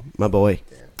tongue, my boy.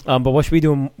 But what should we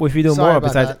do? What should we do Sorry more about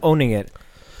besides that. owning it?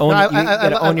 No, You I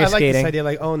gotta own your like skating. this idea,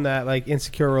 like own that, like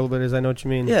insecure rollerbladers. I know what you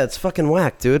mean. Yeah, it's fucking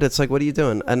whack, dude. It's like, what are you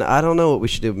doing? And I don't know what we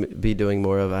should be doing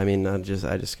more of. I mean, I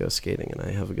just go skating and I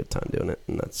have a good time doing it,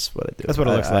 and that's what I do. That's what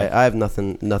it looks like. I have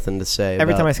nothing to say.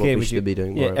 Every about time I what skate we with should you, be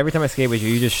doing more. yeah. of. Every time I skate with you,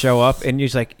 you just show up and you're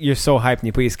so hyped, and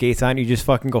you put your skates on, you just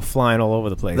fucking go flying all over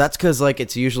the place. That's because like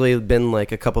it's usually been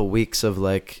like a couple weeks of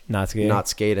like not skating. not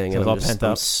skating, So and it's all I'm pent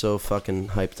up. so fucking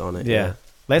hyped on it. Yeah.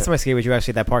 Last time I skated with you,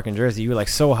 actually at that park in Jersey, you were like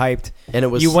so hyped, And it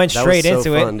was You went that straight was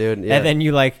so into it, fun, dude. Yeah. and then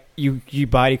your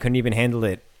body couldn't even handle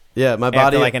it yeah, my after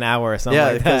body like an hour or something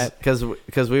yeah, like that.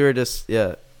 because we were just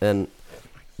and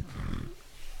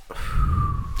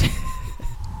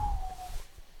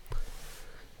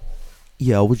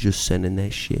yeah, I was just sending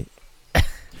that shit.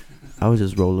 I was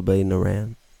just rollerblading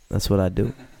around. That's what I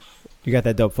do. You got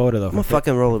that dope photo though. I'm a for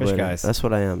fucking Fish rollerblader. Guys. That's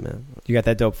what I am, man. You got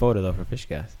that dope photo though for Fish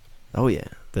Guys. Oh yeah.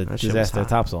 The That shit was disaster hot.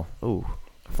 topsail, Ooh,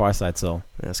 far side soul.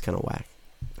 that's kind of whack.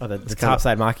 Oh, the kinda- top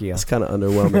side Macchio. It's kind of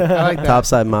underwhelming. I like that.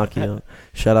 Topside Macchio.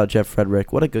 Shout out Jeff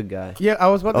Frederick. What a good guy. Yeah, I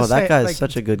was about to Oh, say. that guy's like,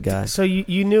 such a good guy. So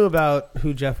you knew about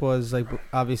who Jeff was, like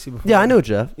obviously before. Yeah, I knew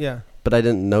Jeff, Yeah. but I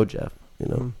didn't know Jeff. You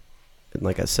know, Mm. and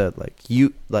like I said, like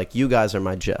you guys are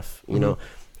my Jeff. You know,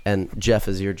 and Jeff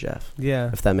is your Jeff. Yeah.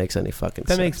 If that makes any fucking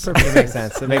That sense. makes perfect It makes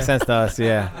sense. It makes sense to us.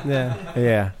 Yeah. Yeah.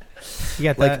 Yeah. You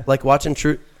got that. Like watching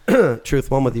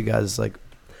Truth One with you guys is like.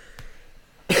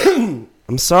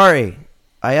 I'm sorry.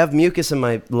 I have mucus in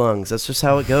my lungs. That's just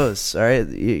how it goes. All right,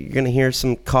 you're gonna hear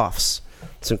some coughs,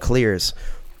 some clears,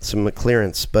 some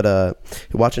clearance. But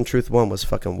watching Truth One was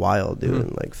fucking wild, dude. Mhm.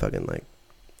 And like fucking like,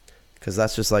 because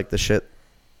that's just like the shit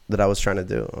that I was trying to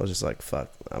do. I was just like, fuck.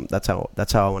 That's how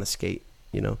I want to skate.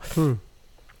 You know,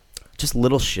 just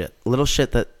little shit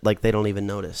that like they don't even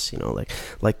notice. You know,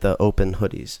 like the open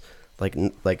hoodies,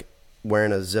 like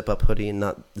wearing a zip up hoodie and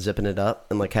not zipping it up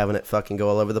and like having it fucking go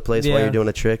all over the place while Yeah. you're doing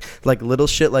a trick. Like little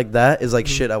shit like that is like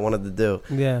shit I wanted to do.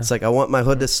 Yeah. It's like I want my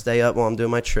hood to stay up while I'm doing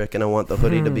my trick, and I want the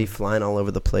hoodie to be flying all over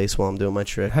the place while I'm doing my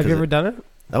trick. Have you 'Cause ever done it?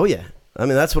 Oh yeah. I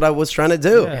mean, that's what I was trying to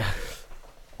do. Yeah.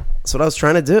 That's what I was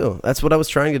trying to do. That's what I was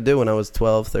trying to do when I was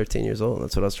 12, 13 years old.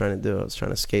 That's what I was trying to do. I was trying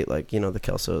to skate like, you know, the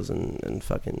Kelsos and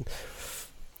fucking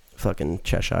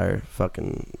Cheshire.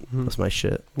 That's my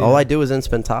shit. Yeah. All I do is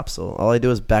in-spin topsail. All I do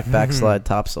is back slide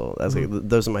topsail. That's like,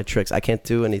 those are my tricks. I can't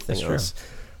do anything That's true. else.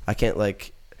 I can't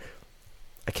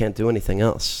do anything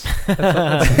else.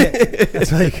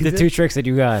 That's like The two tricks that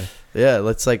you got. Yeah,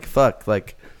 let's like fuck.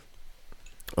 Like,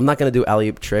 I'm not gonna do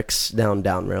alley-oop tricks down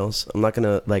rails. I'm not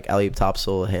gonna like alley-oop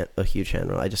topsail a huge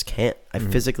handrail. I just can't. I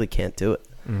physically can't do it.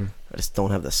 I just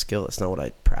don't have the skill. It's not what I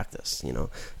practice. You know,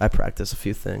 I practice a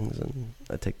few things and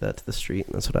I take that to the street,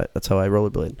 and that's how I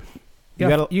rollerblade.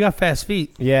 you got fast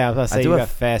feet. Yeah, I was about to say I do you have-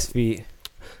 got fast feet.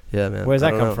 Yeah, man. Where's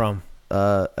I that don't come know. from?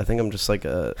 I think I'm just like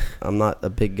I'm not a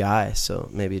big guy, so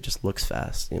maybe it just looks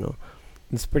fast. You know,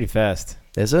 It's pretty fast.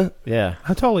 is it Yeah,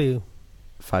 How tall are you?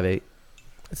 5'8"?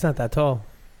 It's not that tall.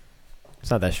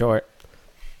 it's not that short.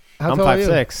 How I'm tall are you?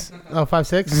 5'6". Oh,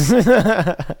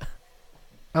 5'6"?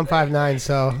 I'm 5'9",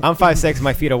 so I'm 5'6".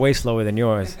 My feet are way slower than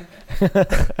yours.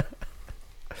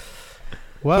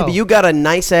 well. Yeah, but you got a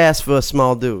nice ass for a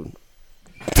small dude.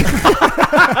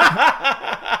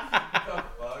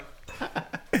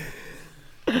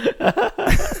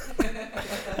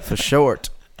 For short.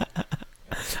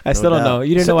 I still don't doubt. know.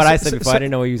 You didn't So- know what I so- said so- before. I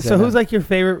didn't know what you said. So now. who's like your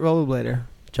favorite rollerblader?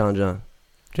 John. John?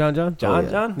 John? Oh, yeah.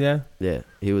 John? Yeah. Yeah,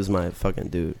 he was my fucking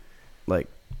dude. Like,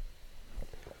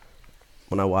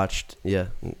 when I watched,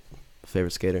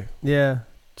 favorite skater. Yeah.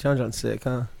 John's sick,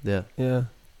 huh? Yeah. Yeah.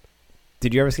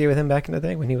 Did you ever skate with him back in the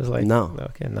day when he was like? No.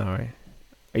 Okay, no. All right.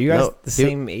 Are you guys No, the he-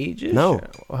 same age? No.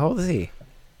 How old is he?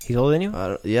 He's older than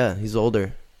you. Yeah, he's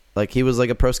older. Like, he was like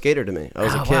a pro skater to me. I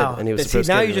was a kid, and he was a pro See,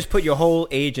 now skater. you just put your whole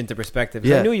age into perspective. 'Cause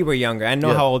Yeah. I knew you were younger. I know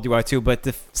Yeah. how old you are too, but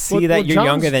to see Well, that you're John's-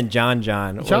 younger than John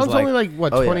was John's like, only like,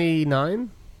 what, Oh, yeah. 29?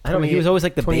 I don't know. He was always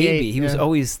like the 28, baby. He was yeah.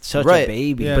 always such Right. a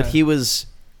baby. Yeah. But he was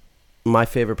my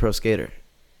favorite pro skater.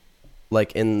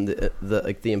 Like, in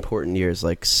the important years,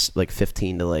 like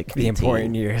 15 to like 18. The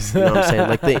important years. You know what I'm saying?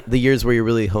 Like, the years where you're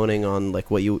really honing on like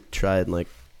what you try and like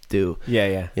do. Yeah,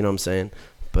 yeah. You know what I'm saying?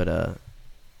 But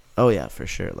oh yeah, for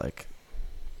sure. Like,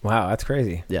 Wow, that's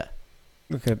crazy. yeah.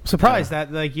 Okay. Surprised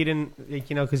that like you didn't, like,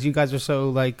 you know, because you guys are so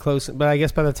like close. But I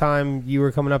guess by the time you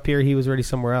were coming up here, he was already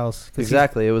somewhere else. 'Cause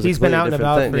Exactly. It was. he's a been completely out and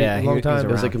different about thing. for Yeah, a he long was time. It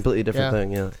was a around. completely different Yeah.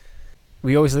 thing. Yeah.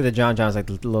 We always looked at John's like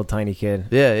the little tiny kid.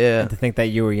 Yeah. Yeah. And to think that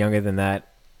you were younger than that,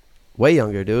 Way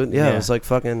younger, dude. Yeah. Yeah. It was like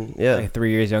fucking. Yeah. like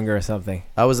 3 years younger or something.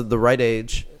 I was at the right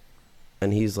age,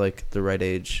 and he's like the right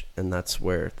age, and that's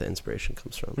where the inspiration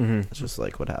comes from. Mm-hmm. It's just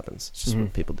like what happens. It's just Mhm.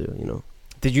 what people do, you know.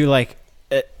 Did you like?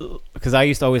 Because I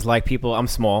used to always like people. I'm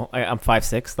small. I'm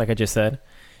 5'6", like I just said,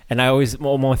 and I always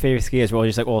all my favorite skaters were all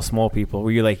just like all small people.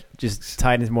 Were you like just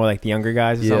tied into more like the younger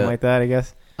guys or something Yeah. like that? I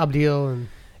guess. Abdil and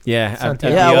Yeah,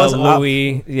 Santiago. Yeah, I wasn't-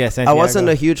 Louis. Yeah, I Santiago. wasn't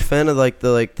a huge fan of like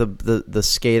the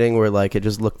skating where like it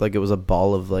just looked like it was a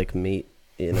ball of like meat,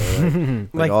 you know,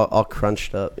 like Like- all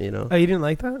crunched up, you know. oh, you didn't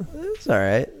like that? It's all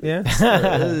right. Yeah.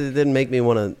 It didn't make me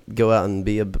want to go out and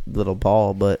be a little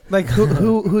ball, but Like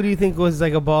who do you think was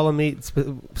like a ball of meat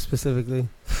specifically?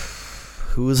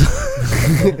 who's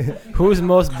Who's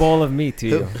most ball of meat to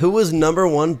you? who was number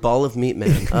one ball of meat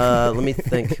man? Let me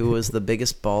think. Who was the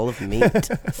biggest ball of meat?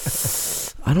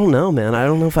 I don't know, man. I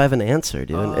don't know if I have an answer,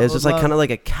 dude. It's just like kind of like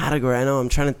a category. I know. I'm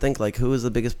trying to think like who was the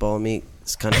biggest ball of meat.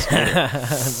 It's kind of scary.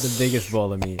 The biggest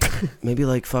ball of meat. Maybe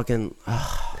like fucking.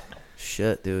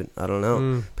 Shit, dude. I don't know.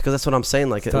 Mm. Because that's what I'm saying.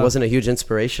 Like, It's it tough. wasn't a huge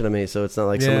inspiration to me, so it's not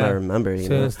like someone Yeah. I remember, you So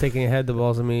know? it's taking ahead the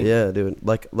balls of meat. Yeah, dude.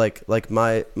 Like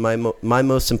my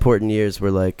most important years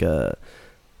were like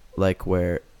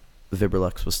where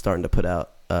Vibrolux was starting to put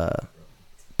out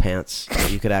pants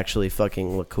that you could actually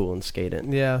fucking look cool and skate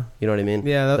in. Yeah. You know what I mean?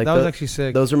 Yeah, that, Like that was the- actually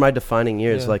sick. Those were my defining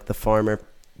years. Yeah. Like the Farmer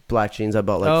black jeans. I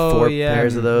bought like Oh, 4 yeah.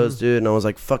 pairs of those, Mhm. dude. And I was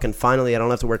like, fucking finally, I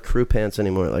don't have to wear crew pants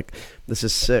anymore. Like, this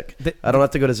is sick. The- I don't have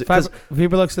to go to Zoomies.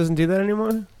 Vibrolux doesn't do that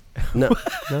anymore? No.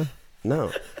 No?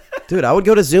 No. Dude, I would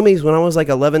go to Zoomies when I was like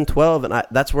 11, 12, and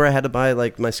that's where I had to buy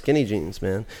like my skinny jeans,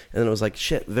 man. And then it was like,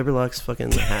 shit, Vibrolux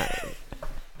fucking hat.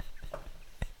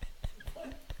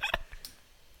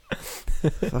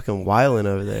 Fucking wildin'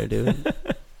 over there, dude.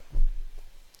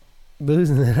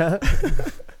 Losing it up.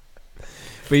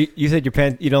 But you said your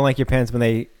pants. You don't like your pants when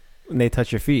they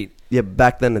touch your feet. Yeah,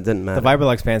 back then it didn't matter. The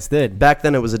Vibrolux pants did. Back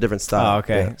then it was a different style. Oh,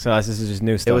 okay. Yeah. So this is just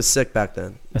new It stuff. was sick back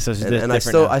then. So it's just And different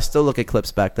I now. still look at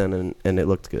clips back then, and it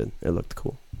looked good. It looked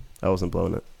cool. I wasn't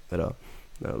blowing it at all.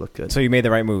 No, it looked good. So you made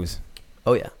the right moves.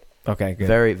 Oh yeah, Okay, good.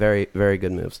 very, very, very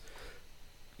good moves.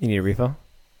 You need a refill?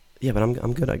 Yeah, but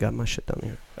I'm good. I got my shit down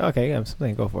here. Okay, yeah, I'm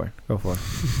saying go for it. Go for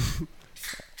it.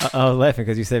 I was laughing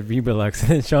because you said Vibrolux, and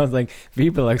then Sean's like,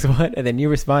 Vibrolux, what? And then you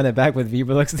responded back with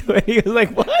Vibrolux to it. He was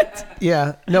like, what?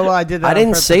 Yeah. No, I did that. I on didn't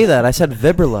purpose. say that. I said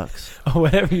Vibrolux. Or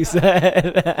whatever you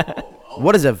said.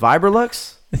 What is it,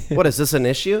 Vibrolux? What is this an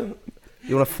issue?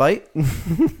 You want to fight?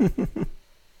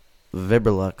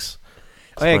 Vibrolux.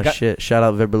 Oh, yeah, My shit. Shout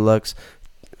out Vibrolux.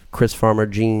 Chris Farmer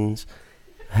jeans,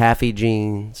 Haffy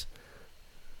jeans,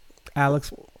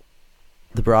 Alex.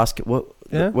 the Brosk. What?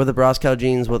 Yeah? Were the Broskow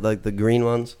jeans? What, like the green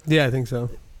ones? Yeah, I think so.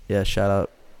 Yeah. Shout out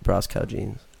Broskow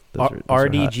jeans. Those are hot.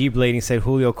 RDG Blading said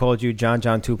Julio called you John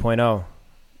 2.0.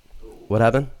 What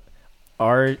happened?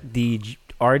 RDG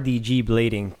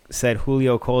Blading said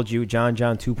Julio called you John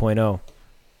 2.0.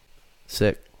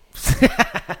 Sick.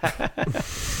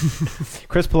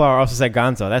 Chris Pilar also said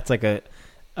Gonzo. That's like a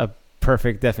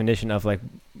perfect definition of like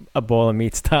a ball of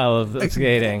meat style of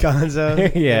skating.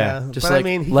 Gonzo. Yeah. Just but like- I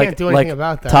mean, he like- can't do anything like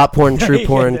about that. Top porn, true Yeah.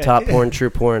 porn, top porn, true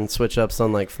porn. Switch ups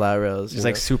on like flat rows. Just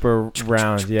like super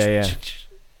round. Yeah, yeah.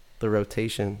 The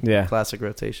rotation. Yeah. Classic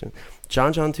rotation.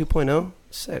 John 2.0.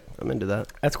 Sick. I'm into that.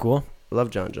 That's cool.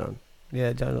 Love John.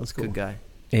 Yeah, John was cool. Good guy.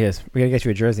 He is. We gotta get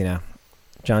you a jersey now.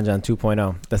 John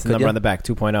 2.0. That's the Could number ya? on the back.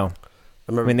 2.0. I I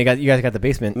remember, mean, you guys got the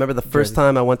basement. remember the first jersey.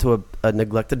 time I went to a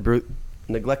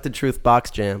Neglected Truth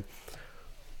box jam.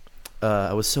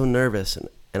 I was so nervous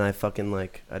and I fucking I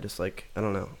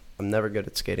don't know. I'm never good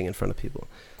at skating in front of people.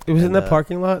 It was in And, the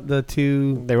parking lot. The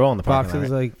two They were all in the parking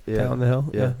boxes lot, right? like Yeah. down the hill.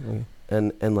 Yeah. Okay.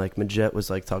 And like Majet was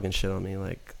like talking shit on me,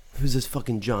 like, who's this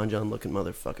fucking John looking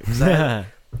motherfucker? 'Cause I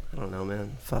don't know,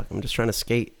 man. Fuck, I'm just trying to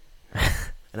skate.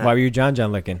 And Why were you John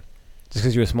looking? Just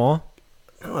because you were small?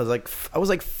 I was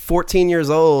like 14 years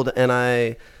old, and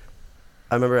I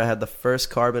remember I had the first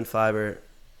carbon fiber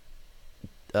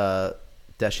Deshies,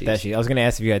 Deshi. I was gonna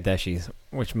ask if you had Deshis,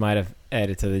 which might have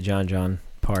added to the John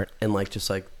part. and like just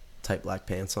like tight black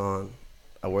pants on.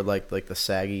 I wore like the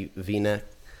saggy V-neck,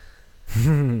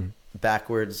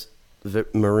 backwards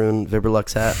maroon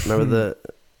Vibrolux hat. Remember the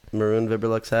maroon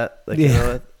Vibrolux hat that came Yeah.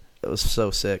 out with? It was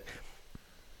so sick.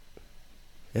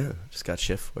 Yeah, just got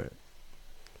shift for it.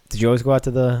 Did you always go out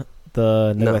to the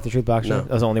Neglected Truth box? No. That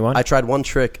was the only one. I tried one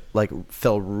trick, like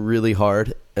fell really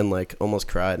hard and like almost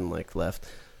cried and like left.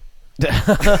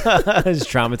 It's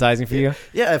traumatizing for you.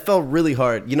 Yeah, it fell really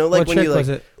hard. You know, like what when trick you like. was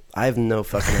it? I have no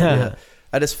fucking idea.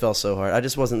 I just fell so hard. I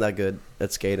just wasn't that good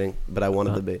at skating, but I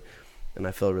wanted to be, and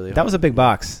I fell really hard. That was a big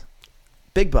box.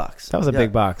 big box. That was a Yeah.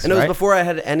 big box, and it was right? before I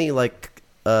had any like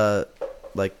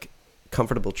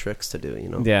comfortable tricks to do. You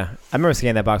know. Yeah, I remember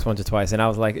skating that box once or twice, and I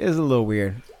was like, "It was a little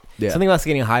weird." Yeah. Something about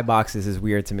skating high boxes is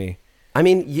weird to me. I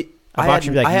mean, A box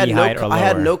should be, like, I had knee no, height or I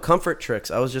had lower. no comfort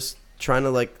tricks. I was just trying to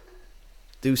like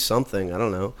do something. I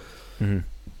don't know. Mm-hmm.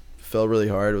 Fell really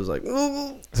hard. It was like.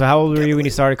 "Ooh." So how old were you when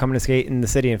you started coming to skate in the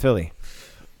city in Philly?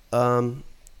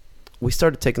 We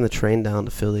started taking the train down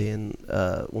to Philly, and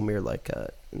when we were like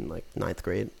in like 9th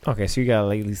grade. Okay, so you got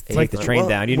like, at least Eighth take the grade. train Well,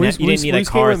 down. You Were didn't need were like skating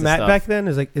cars with and Matt stuff. back then?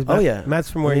 Is Oh, Matt, yeah. Matt's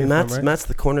from I where mean, you're from, right? Matt's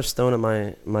the cornerstone of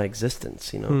my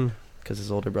existence, you know, Hmm. because his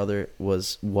older brother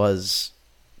was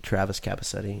Travis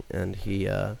Capacetti, and he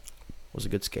was a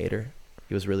good skater.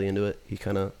 He was really into it. He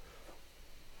kind of,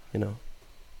 you know,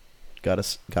 got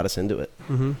us into it,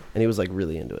 Mm-hmm. and he was like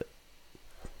really into it.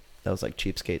 That was like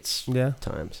Cheapskates Yeah.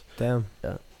 times, Damn.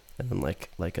 and then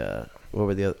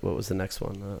what was the next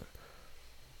one?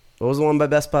 What was the one by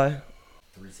Best Buy?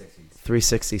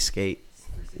 360 Skate.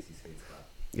 360 Skate Spot.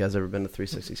 You guys ever been to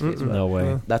 360 Skate Mm-mm. Spot? No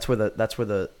way. Uh, That's where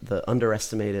the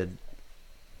underestimated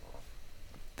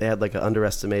they had like an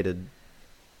underestimated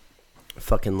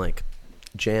fucking like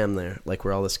jam there, like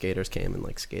where all the skaters came and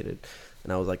like skated,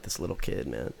 and I was like this little kid,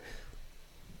 man,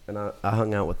 and I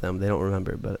hung out with them. They don't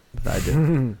remember, but I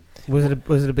did. Was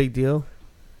it a big deal?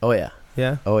 Oh yeah,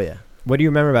 Yeah. oh yeah. What do you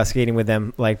remember about skating with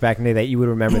them, like back in the day, that you would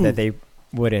remember that they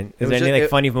wouldn't? It Is was there any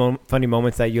just- like funny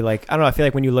moments that you like? I don't know. I feel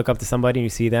like when you look up to somebody and you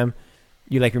see them,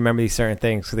 you like remember these certain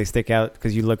things because they stick out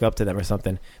because you look up to them or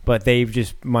something. But they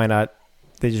just might not.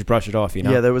 They just brush it off, you know.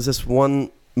 Yeah, there was this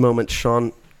one moment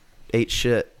Sean ate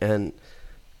shit, and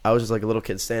I was just like a little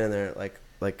kid standing there, like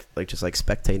just like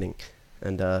spectating,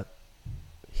 and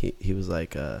he was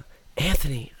like,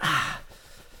 Anthony,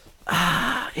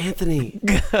 Anthony.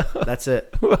 That's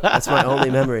it. That's my only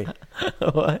memory.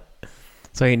 What?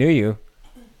 So he knew you.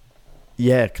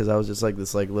 Yeah, because I was just like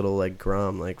this like little like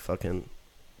grom like fucking.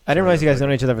 I didn't realize you guys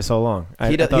known each other for so long. He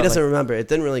I thought, doesn't like, remember. It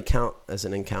didn't really count as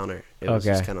an encounter. It was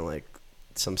Okay. just kind of like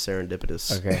some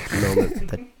serendipitous Okay.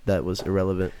 moment that was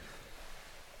irrelevant.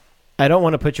 I don't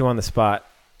want to put you on the spot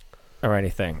or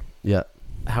anything. Yeah.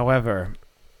 However,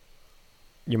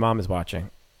 your mom is watching,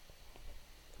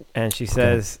 and she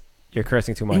says you're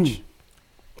cursing too much,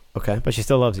 Okay. but she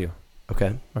still loves you.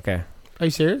 Okay. Okay, Are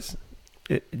you serious?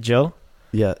 Yeah. Jill.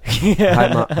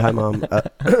 Hi, mom.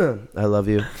 I love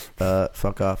you.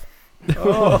 Fuck off.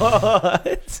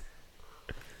 What?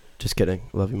 Just kidding.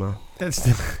 Love you, mom. That's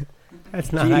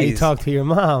not how you Jeez. talk to your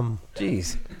mom.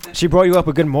 Jeez, she brought you up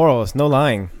with good morals. No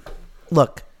lying.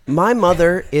 Look, my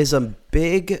mother is a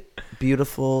big,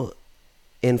 beautiful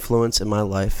influence in my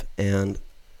life, and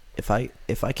if I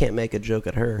can't make a joke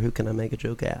at her, who can I make a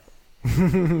joke at?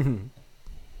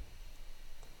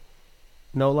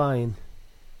 No lying.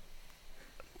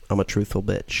 I'm a truthful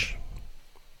bitch.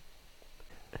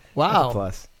 Wow.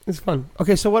 Plus, It's fun.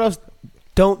 Okay, so what else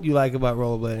don't you like about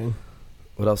rollerblading?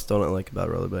 What else don't I like about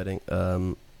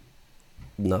rollerblading?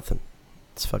 Nothing.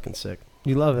 It's fucking sick.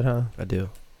 You love it, huh? I do.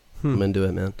 Hmm. I'm into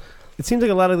it, man. It seems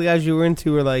like a lot of the guys you were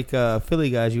into were like Philly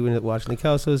guys. You were watching the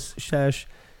Kelsos, Shesh,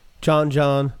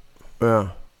 John. Yeah.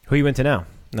 who you into now?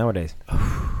 Nowadays,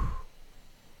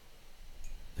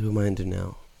 Who am I into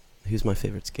now? Who's my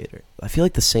favorite skater? I feel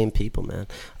like the same people, man.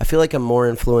 I feel like I'm more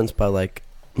influenced by like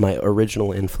my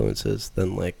original influences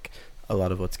than like a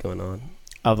lot of what's going on.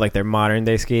 of like their modern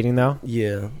day skating though.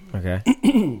 Yeah. Okay,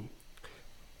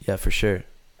 Yeah, for sure.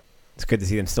 it's good to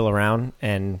see them still around.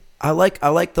 And I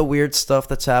like the weird stuff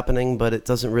that's happening, but it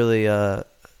doesn't really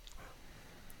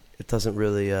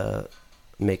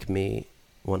make me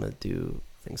want to do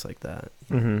things like that.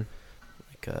 You know?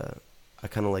 Like I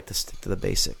kind of like to stick to the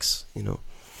basics, you know.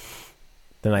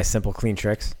 the nice, simple, clean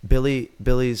tricks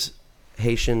Billy's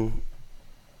Haitian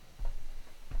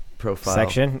profile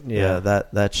section. Yeah, Yeah,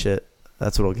 that shit.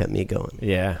 That's what'll get me going.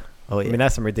 yeah. Oh yeah. I mean,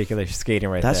 that's some ridiculous skating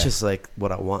right That's there. just like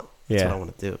what I want. That's Yeah. what I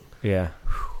want to do. Yeah.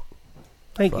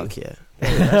 Thank Fuck you. yeah.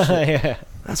 That shit- Yeah.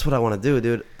 That's what I want to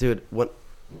do, dude. What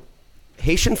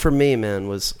Haitian for me, man,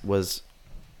 was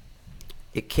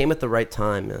it came at the right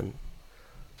time, man.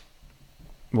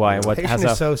 Why? What? Haitian How's is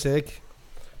that? so sick.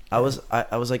 I was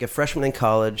like a freshman in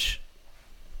college.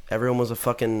 Everyone was a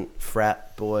fucking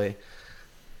frat boy,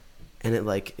 and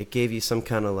it gave you some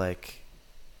kind of like,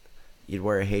 you'd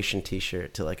wear a Haitian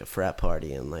t-shirt to like a frat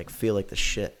party and like feel like the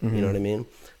shit. You know what I mean?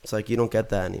 It's like you don't get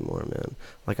that anymore, man.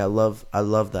 Like I love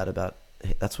that about.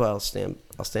 That's why I'll stand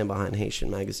behind Haitian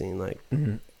magazine. Like,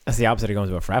 That's the opposite of going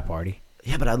to a frat party.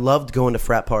 yeah, but I loved going to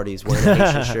frat parties wearing a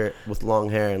Haitian shirt with long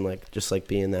hair and like just like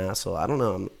being the asshole. I don't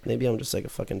know. Maybe I'm just like a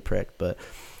fucking prick, but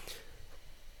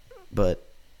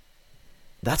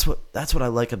that's what I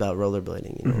like about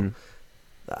rollerblading, you know.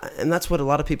 And that's what a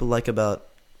lot of people like about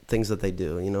things that they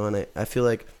do, you know. And I feel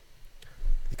like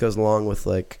it goes along with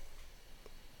like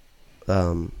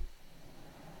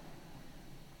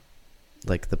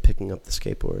the picking up the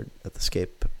skateboard at the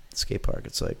skate park.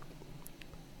 It's like,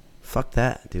 fuck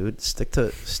that, dude. Stick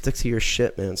to your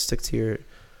shit, man. Stick to your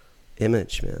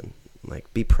image, man.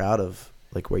 Like, be proud of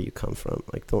like where you come from.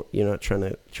 Like, you're not trying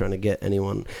to get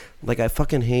anyone. Like, I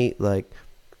fucking hate like.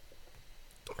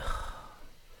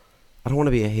 I don't want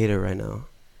to be a hater right now,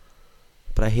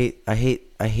 but I hate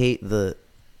the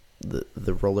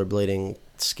rollerblading,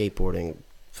 skateboarding,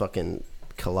 fucking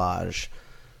collage.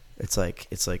 It's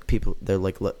like people, they're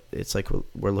like, it's like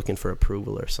we're looking for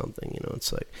approval or something, you know.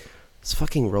 It's like, it's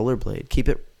fucking rollerblade. Keep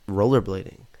it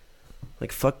rollerblading.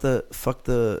 Like fuck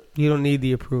the. You don't need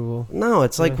the approval. No,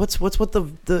 it's like Yeah. what's with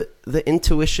the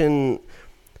intuition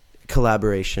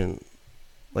collaboration.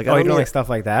 Like, Oh, you don't need- like stuff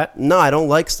like that? No, I don't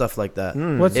like stuff like that.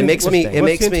 What's It makes me- what's it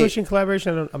makes the me- intuition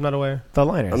collaboration? I'm not aware. The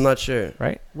liners. I'm not sure.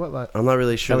 Right? What I'm not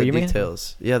really sure what the you mean?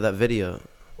 details. Yeah, that video.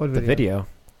 What The video? video.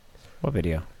 What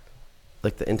video?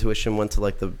 like the intuition went to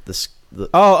like the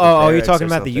Oh, barracks you're talking or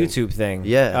about the something. YouTube thing.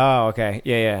 Yeah. Oh, okay.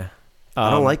 Yeah. I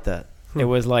don't like that. It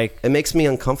was like, It makes me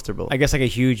uncomfortable. I guess, like a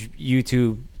huge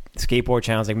YouTube skateboard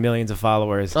channel, like millions of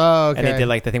followers. Oh, okay. And they did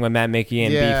like the thing with Matt Mickey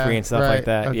and Yeah, Be Free and stuff right. like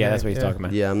that. Okay, Yeah, that's what he's yeah. talking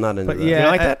about. Yeah, I'm not into But that. You yeah,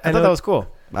 don't like that? I I thought know- that was cool.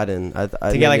 I didn't. I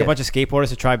To get like a bunch of skateboarders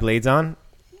to try blades on.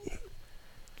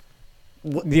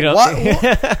 What, You know,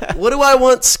 what do I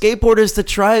want skateboarders to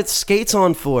try skates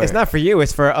on for? it's not for you.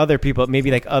 It's for other people. Maybe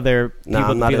like other people No, I'm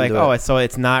to not be like, into oh, it. so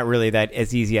it's not really that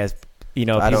as easy as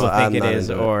people I'm think it not is.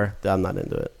 into it. Or I'm not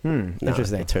into it. No,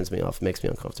 interesting. It turns me off. Makes me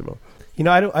uncomfortable. You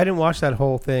know, I didn't watch that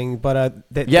whole thing, but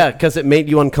Yeah, because it made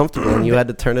you uncomfortable and you had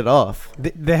to turn it off.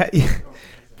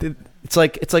 It's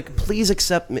like please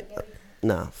accept me.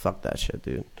 Nah, fuck that shit,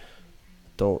 dude.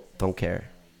 Don't care.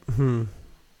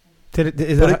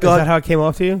 Is But that how it came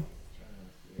off to you?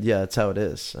 Yeah, that's how it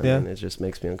is. I Yeah. mean, it just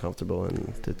makes me uncomfortable,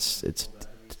 and it's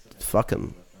fuck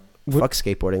 'em. What- Fuck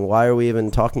skateboarding. Why are we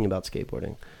even talking about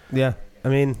skateboarding? Yeah, I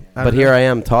mean, But here I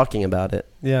am talking about it,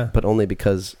 yeah. but only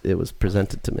because it was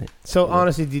presented to me. So Yeah.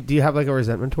 honestly, do you have like a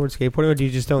resentment towards skateboarding, or do you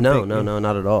just don't? No, think no,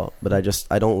 not at all. But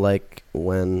I don't like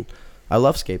when I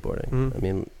love skateboarding. Mhm. I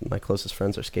mean, my closest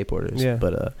friends are skateboarders. Yeah.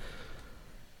 But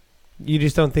You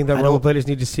just don't think that I don't- rollerbladers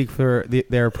need to seek for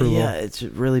their approval. yeah, it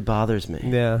really bothers me.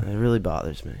 Yeah. It really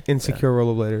bothers me. Insecure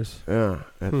rollerbladers. Yeah,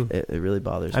 Hmm. it really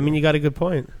bothers me. I mean, you got a good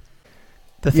point.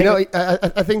 The You thing,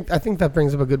 know, I think that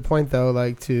brings up a good point though.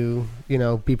 Like to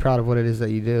be proud of what it is that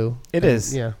you do. It And,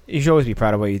 is. Yeah. you should always be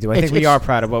proud of what you do. I It's- think we it's- are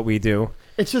proud of what we do.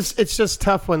 It's just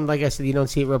tough when, like I said, you don't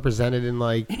see it represented in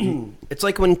like. it's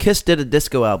like when Kiss did a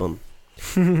disco album.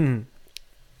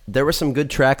 There were some good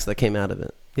tracks that came out of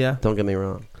it. Yeah. Don't get me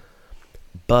wrong.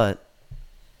 But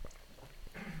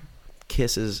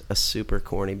Kiss is a super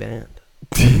corny band.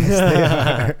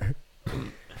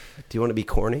 Do you want to be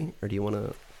corny, or do you want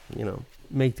to,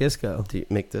 Make disco. do you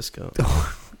make disco?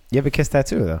 You have a Kiss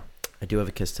tattoo though, I do have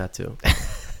a Kiss tattoo.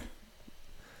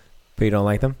 but you don't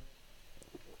like them.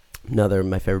 No, they're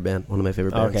my favorite band. One of my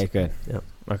favorite bands. Okay, good. Yeah.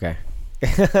 Okay.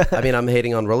 I mean, I'm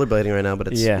hating on rollerblading right now, but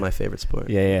it's Yeah. my favorite sport.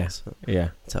 Yeah. So Yeah.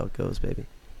 that's how it goes, baby.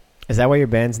 Is that why your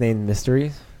band's named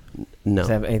Mysteries? No, Does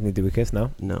that have anything to do with Kiss?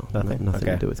 No. no, Nothing? nothing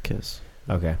Okay. to do with Kiss.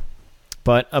 Okay.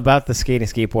 But about the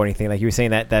skateboarding thing, like you were saying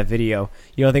that video,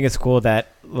 you don't think it's cool that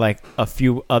like a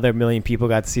few other million people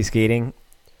got to see skating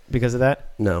because of that?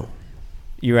 No.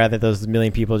 You rather those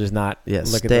million people just not Yeah,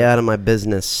 look stay at out of my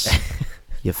business.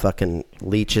 You fucking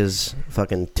leeches.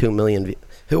 Fucking 2 million.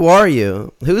 Who are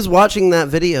you? Who's watching that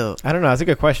video? I don't know. That's a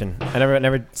good question. I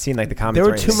never seen like the comments. There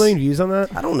or were 2 anything. million views on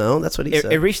that. I don't know. That's what he It,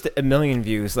 said. it reached 1 million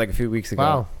views like a few weeks ago.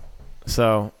 Wow.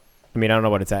 So, I mean, I don't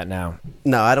know what it's at now.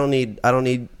 No, I don't need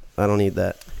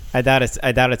that. I doubt it's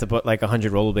about like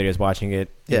 100 rollerbladers watching it.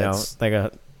 You Yeah, know, it's-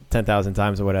 like 10,000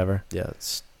 times or whatever. Yeah,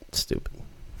 it's stupid.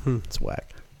 Hmm. It's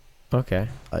whack. Okay.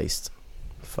 Iced.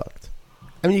 Fucked.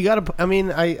 I mean, you got to. I mean,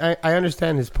 I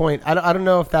understand his point. I don't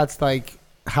know if that's like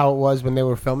how it was when they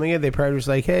were filming it. They probably was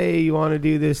like, "Hey, you want to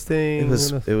do this thing?"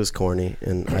 It was corny,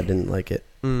 and I didn't like it.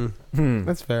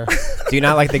 That's fair. Do you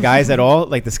not like the guys at all,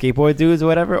 like the skateboard dudes or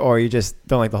whatever, or you just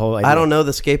don't like the whole idea? I don't know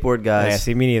the skateboard Yeah, guys.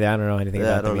 see, me neither. I don't know anything Yeah,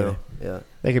 I about them don't either. know. Yeah.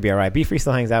 They could be all right. Be Free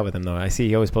still hangs out with him though. I see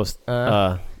he always posts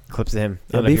clips of him.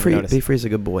 I don't know Be if you've free. noticed. Be free's a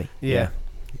good boy. Yeah.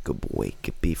 Good boy.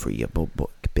 Be free. A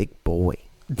big boy.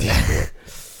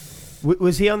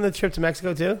 Was he on the trip to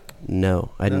Mexico too? No,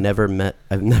 No. I've never met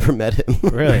him.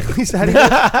 Really? He said he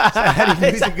was,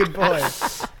 he's a good boy.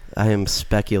 I am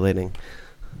speculating.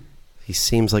 He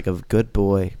seems like a good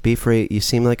boy. Be free. You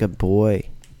seem like a boy.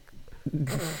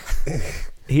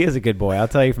 He is a good boy. I'll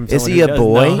tell you from Is someone he who a does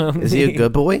boy? know him. Is he a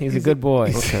good boy? He's a good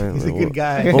boy. Okay. He's a good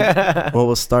guy. Well,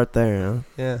 we'll start there. Huh?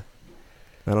 Yeah.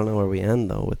 I don't know where we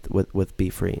end though with Be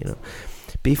Free.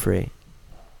 Be Free.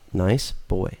 Nice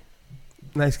boy.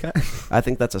 Nice guy. I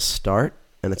think that's a start,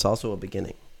 and it's also a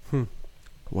beginning. Hmm.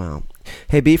 Wow.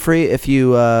 Hey, Be Free. If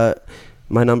you,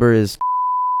 my number is.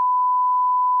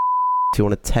 If you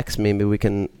want to text me, maybe we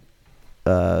can,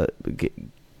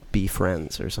 be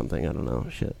friends or something. I don't know.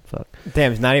 Shit. Fuck.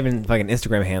 Damn, it's not even fucking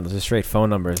Instagram handles. Just straight phone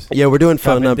numbers. Yeah, we're doing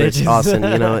phone Dropping numbers, digits.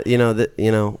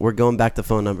 Austin. We're going back to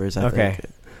phone numbers. I Okay.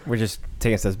 think. We're just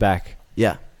taking steps back.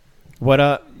 Yeah.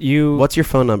 What you? What's your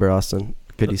phone number, Austin?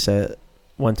 Could you say it?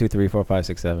 1, 2, 3, 4, 5,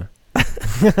 6, 7.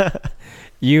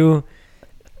 You.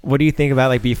 What do you think about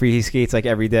like Be Free? He skates like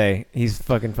every day. He's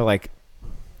fucking for like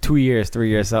 2 years, 3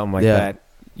 years, something like Yeah. that.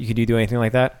 Could you do anything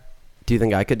like that? Do you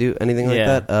think I could do anything like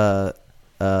Yeah. that?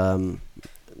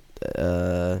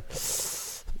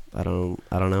 I don't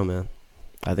know, man.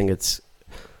 I think it's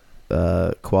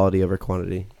quality over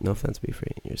quantity. No offense, Be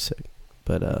Free. You're sick.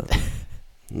 But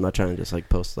I'm not trying to just like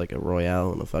post like a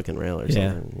Royale on a fucking rail or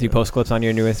Yeah. something. Do you post clips on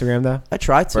your new Instagram though? I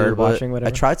try to. Bird but watching, whatever?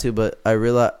 I try to, but I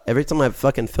realize every time I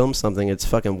fucking film something, it's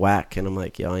fucking whack, and I'm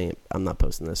like, yo, I'm not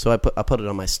posting this. So I put it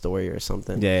on my story or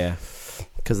something. Yeah.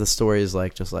 Because the story is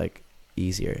like just like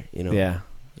easier, you know. Yeah.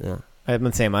 Yeah. I've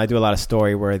been saying I do a lot of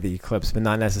story worthy clips, but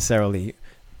not necessarily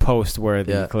post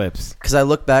worthy Yeah. clips. Because I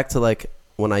look back to like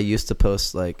when I used to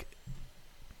post like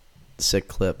sick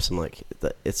clips, I'm like,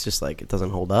 it's just like it doesn't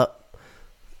hold up.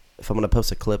 If I'm gonna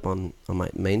post a clip on my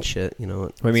main shit, you know,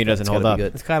 What do you mean it doesn't hold up?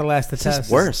 It's gotta last the It's test.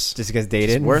 just worse. Just gets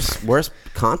dated. Just worse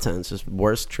content. It's just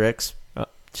worse tricks.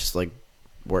 Just like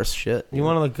worse shit. You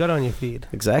want to look good on your feed.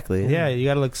 Exactly. Yeah, you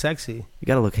gotta look sexy. You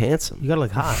gotta look handsome. You gotta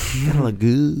look hot. You gotta look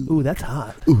good. Ooh, that's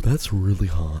hot. Ooh, that's really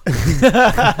hot.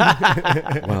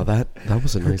 Wow, that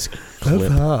was a nice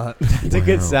clip. hot. It's a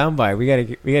good soundbite. We gotta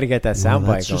get that soundbite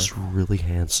That's going. just really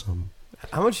handsome.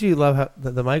 How much do you love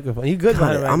the microphone? You good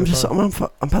behind a I'm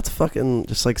microphone. I'm about to fucking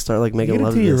just like start like You making gotta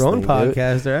love do to your this own thing,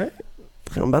 podcast, right?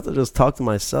 dude. I'm about to just talk to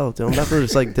myself, dude. I'm about to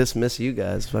just like dismiss you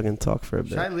guys. Fucking talk for a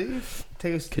Should I bit. leave?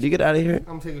 Take a. Could you get out of here?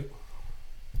 I'm taking.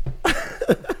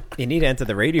 You need to enter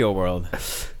the radio world.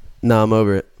 No, I'm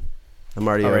over it. I'm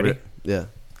already Already? over it. Yeah.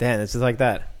 Damn, it's just like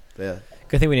that. Yeah.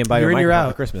 Good thing we didn't buy You're your in, you're microphone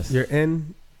out. for Christmas. You're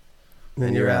in, then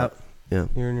And you're you're out. Yeah.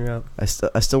 You're in, you're out. I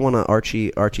still want an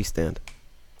Archie stand.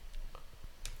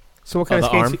 So what kind Oh,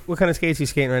 of the skates? arm? What kind of skates you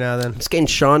skating right now? Then I'm skating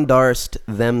Sean Darst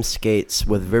them skates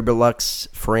with Vibrolux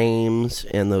frames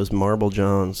and those Marble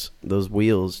Johns, those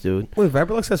wheels, dude. wait,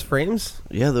 Vibrolux has frames.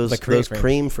 Yeah, those Like cream those frames.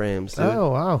 cream frames, dude. Oh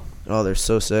wow, Oh, they're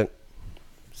so sick.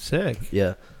 sick.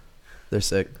 Yeah, they're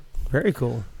sick. Very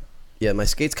cool. Yeah, my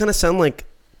skates kind of sound like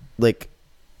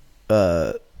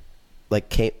toy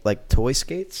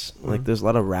skates. Like Mhm. there's a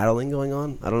lot of rattling going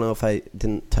on. I don't know if I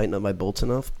didn't tighten up my bolts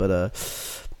enough, but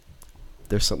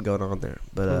there's something going on there.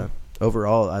 But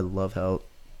overall, I love how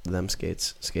them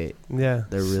skates skate. Yeah,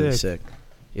 They're really sick.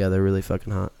 Yeah, they're really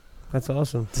fucking hot. That's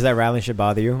awesome. Does that rattling shit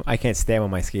bother you? I can't stand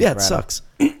when my skates Yeah, rattle. it sucks.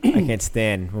 I can't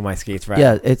stand when my skates rattle.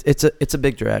 Yeah, it's a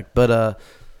big drag, but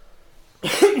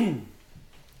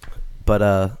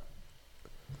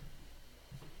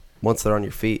once they're on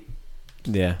your feet,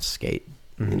 Yeah. skate,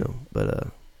 Mhm. you know. But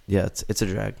yeah, it's a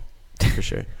drag for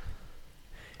sure.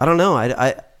 I don't know.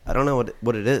 I don't know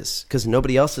what it is because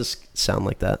nobody else's sound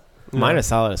like that. Mine are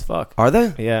solid as fuck. Are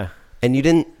they? Yeah. And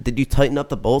did you tighten up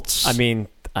the bolts? I mean,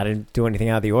 I didn't do anything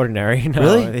out of the ordinary. No.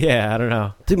 Really? Yeah, I don't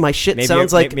know. dude, my shit Maybe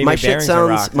sounds your- like maybe my your shit bearings are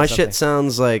rocked sounds or my something. shit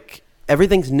sounds like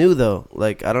everything's new though.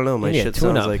 Like I don't know. My You need a shit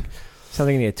sounds tune-up. like Sounds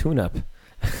like you need a tune-up.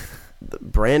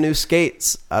 brand new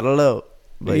skates. I don't know.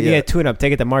 But you yeah, need a tune-up.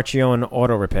 Take it to Marchione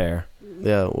Auto Repair.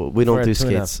 yeah. Well, we don't for a do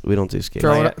tune-up. skates. We don't do skates.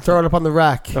 Throw Right. it up on the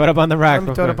rack. Throw it up on the rack.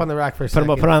 Throw it up on the rack for a Put second.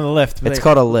 it on the lift. It's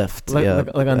called a lift. Look, yeah.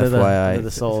 look under FYI.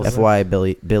 the soles. FYI,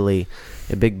 Billy,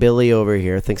 a big Billy over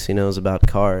here thinks he knows about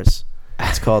cars.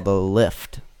 It's called a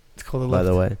lift. It's called a By lift.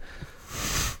 the way,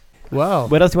 Wow.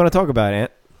 What else do you want to talk about,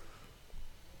 Ant?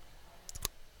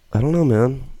 I don't know,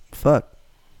 man. Fuck.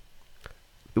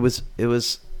 It was.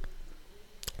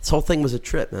 This whole thing was a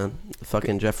trip, man.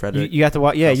 Fucking Jeff You, Frederick. you got to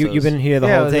watch. Yeah, you've Kelsos. been here the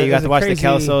Yeah, whole day. it You got was to a watch crazy- the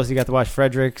Kelsos. You got to watch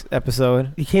Frederick's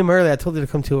episode. You came early. I told you to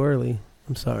come too early.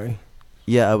 I'm sorry.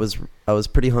 Yeah, I was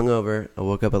pretty hungover. I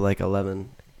woke up at like 11.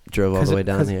 Drove all the way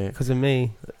down here. Because of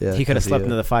me. Yeah, He could have 'cause of slept you.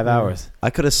 another 5 Yeah. hours. I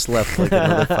could have slept like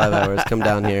another 5 hours. Come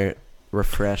down here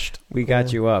refreshed. We got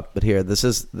Yeah. you up. But here, this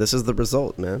is the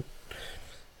result, man.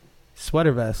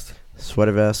 Sweater vest.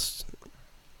 Sweater vest,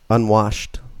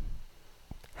 unwashed,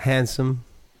 Handsome.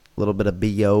 a little bit of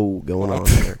BO going on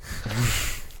there.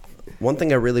 One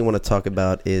thing I really want to talk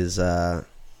about is, Are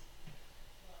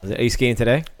you skating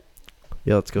today?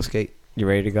 yeah, let's go skate. You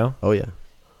ready to go? Oh yeah,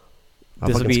 I'll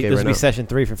This will fucking be skate this right will be now. session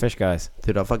 3 for Fish Guys.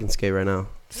 Dude, I'll fucking skate right now.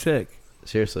 Sick.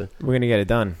 Seriously, We're gonna get it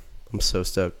done. I'm so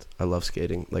stoked. I love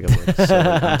skating. Like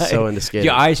I'm so into skating.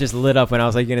 Your eyes just lit up when I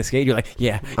was like, "You gonna skate?" You're like,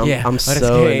 "Yeah, I'm yeah." I'm let's so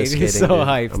skate." into skating. You're so dude.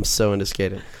 hyped. I'm so into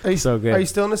skating. Are you So good. Are you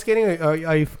still into skating?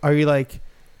 Or are you like,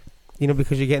 you know,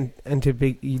 because you're getting into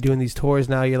you doing these tours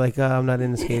now? You're like, I'm not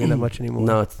into skating that much anymore.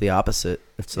 No, it's the opposite.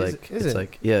 It's Is like it- is it's it?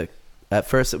 like yeah. At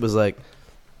first, it was like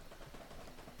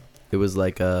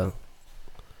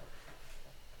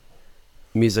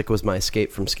music was my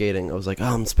escape from skating. I was like, oh,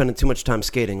 I'm spending too much time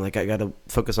skating. Like I gotta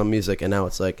focus on music. And now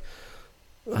it's like,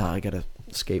 I gotta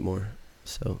skate more.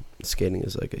 So skating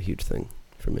is like a huge thing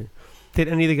for me. Did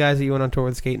any of the guys that you went on tour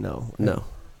with skate? No. No.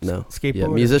 Skateboard. Yeah,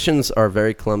 musicians are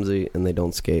very clumsy and they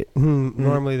don't skate.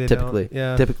 Normally they Typically, don't.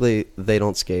 Yeah. Typically they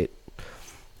don't skate,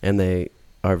 and they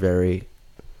are very.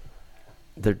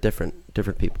 They're different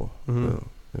people. Mhm.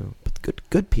 But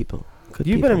good people. Good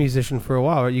You've been a people. musician for a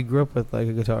while, right? You grew up with like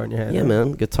a guitar in your hand. Yeah, right?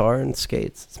 man. Guitar and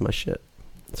skates. It's my shit.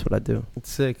 That's what I do.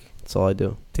 It's sick. That's all I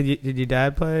do. Did your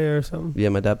dad play or something? Yeah,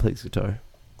 my dad plays guitar.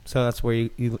 So that's where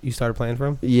you started playing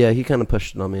from? Yeah, he kind of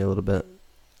pushed it on me a little bit.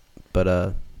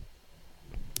 But,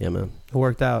 yeah, man. It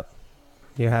worked out.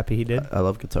 You're happy he did? I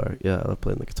love guitar. Yeah, I love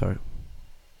playing the guitar.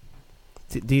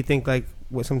 Do you think, like,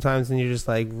 sometimes when you're just,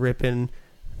 like, ripping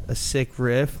a sick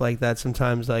riff like that,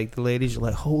 sometimes, like, the ladies are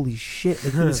like, holy shit,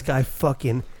 look at this guy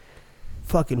fucking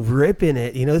ripping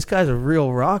it. You know, this guy's a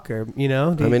real rocker, you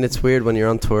know? I mean, it's weird when you're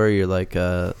on tour, you're, like,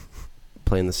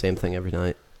 playing the same thing every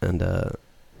night. And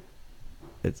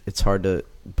it's hard to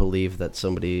believe that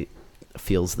somebody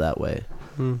feels that way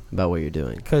about what you're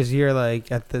doing. Because you're,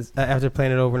 like, after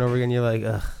playing it over and over again, you're like,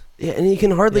 ugh. Yeah, and you can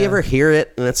hardly ever hear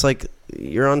it, and it's like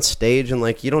you're on stage and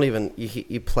like you don't even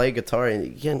you play guitar and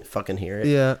you can't fucking hear it.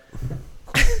 Yeah.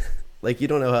 Like you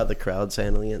don't know how the crowd's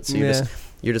handling it, so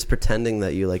you're just pretending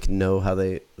that you like know how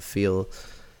they feel,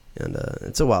 and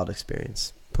it's a wild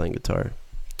experience playing guitar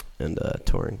and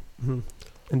touring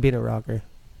and being a rocker.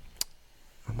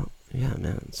 Yeah,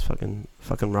 man, it's fucking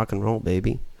rock and roll,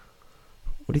 baby.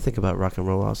 What do you think about rock and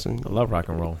roll, Austin? I love rock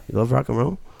and roll. You love rock and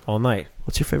roll? All night.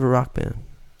 What's your favorite rock band?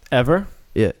 Ever?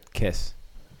 Yeah. Kiss.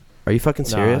 Are you fucking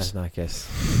serious? No, it's not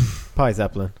Kiss. Probably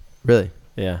Zeppelin. Really?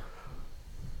 Yeah.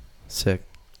 Sick.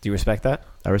 Do you respect that?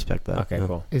 I respect that. Okay, yeah.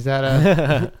 cool. Is that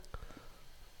a...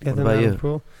 What about you?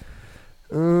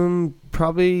 Cool?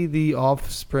 Probably The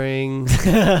Offspring.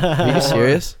 Are you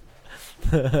serious?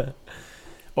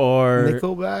 Or...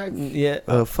 Nickelback? Yeah.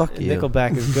 Oh, fuck you.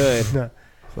 Nickelback is good. No.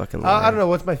 Fucking I don't know.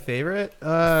 What's my favorite?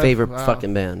 favorite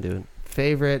fucking band, dude.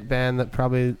 Favorite band that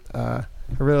probably...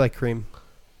 I really like Cream.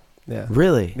 Yeah.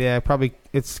 Really? Yeah, probably...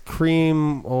 It's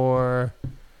Cream or...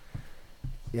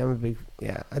 Yeah, I'm a big...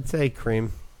 Yeah, I'd say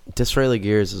Cream. Disraeli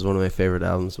Gears is one of my favorite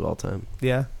albums of all time.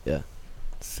 Yeah? Yeah.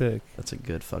 Sick. That's a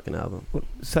good fucking album.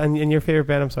 So, and your favorite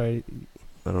band, I'm sorry,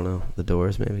 I don't know. The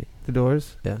Doors, maybe? The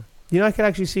Doors? Yeah. You know, I could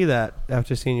actually see that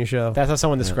after seeing your show. That's how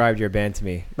someone described your band to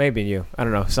me. Maybe you. I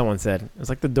don't know. Someone said. It's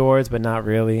like the Doors, but not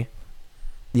really.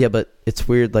 Yeah, but it's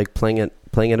weird, like, playing in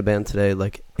a band today,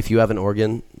 like, if you have an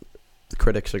organ, the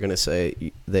critics are going to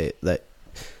say that... The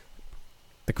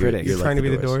critics. You're like trying to be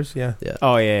the the Doors? Yeah. Yeah.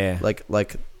 Oh, yeah. Like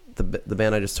the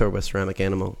band I just toured with, Ceramic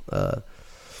Animal,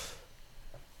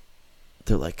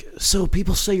 they're like, so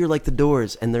people say you're like the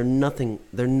Doors, and they're nothing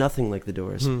like the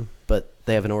Doors, but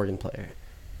they have an organ player.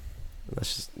 And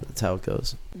that's how it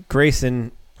goes.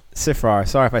 Grayson Sifrar.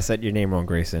 Sorry if I said your name wrong,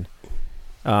 Grayson.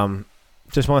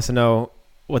 Just wants to know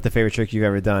what the favorite trick you've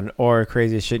ever done or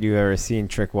craziest shit you've ever seen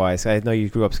trick-wise. I know you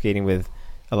grew up skating with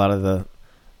a lot of the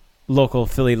local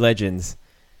Philly legends.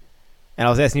 And I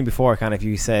was asking you before, kind of, if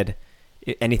you said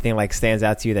anything like stands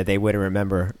out to you that they wouldn't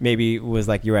remember. Maybe it was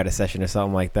like you were at a session or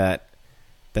something like that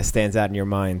stands out in your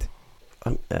mind.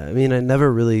 I mean, I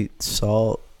never really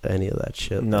saw any of that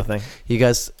shit. Nothing. You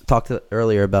guys talked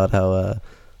earlier about how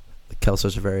the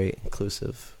Kelsos are very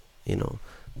inclusive, you know.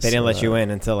 They didn't let you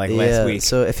in until last week.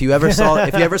 So if you ever saw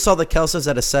the Kelsos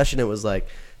at a session, it was like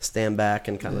stand back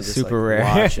and kind of just super like,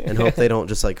 rare. watch and hope they don't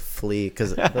just like flee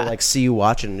because they'll like see you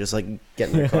watching and just like get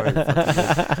in their car. And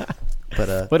fucking,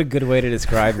 but what a good way to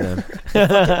describe them.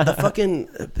 the fucking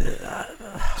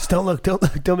Just don't look.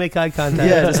 Don't make eye contact.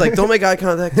 yeah, just like don't make eye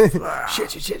contact.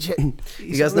 shit.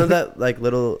 You guys know that like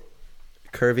little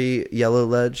curvy yellow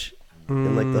ledge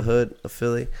in like the hood of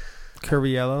Philly?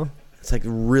 Curvy yellow. It's like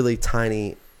really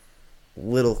tiny,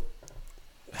 little.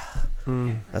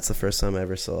 That's the first time I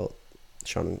ever saw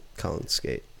Sean and Colin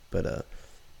skate, but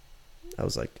I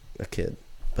was like a kid.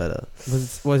 But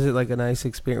was it like a nice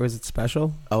experience? Was it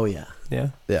special? oh yeah,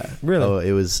 Yeah. Really? Oh,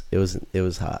 it was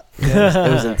hot. Yeah.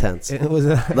 It was intense. It was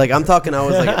Like I'm talking, I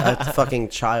was like a fucking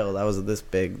child. I was this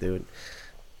big, dude.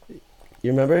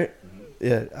 You remember?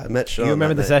 Yeah, I met Sean. You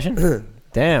remember the session?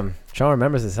 Damn, Sean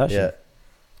remembers the session. Yeah.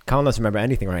 Colin doesn't remember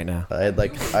anything right now. I had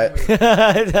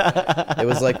it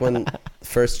was like when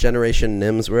first generation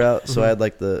NIMS were out, so I had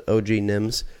like the OG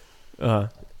NIMS,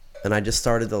 and I just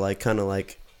started to like kind of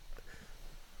like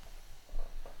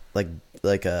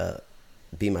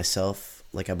be myself.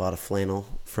 Like I bought a flannel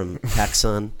from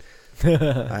PacSun.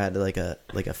 I had like a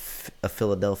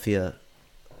Philadelphia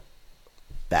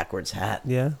backwards hat.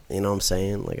 Yeah. You know what I'm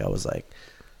saying? Like I was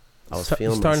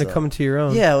feeling starting myself. to come to your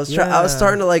own. Yeah, I was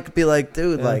starting to like be like,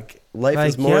 dude, like life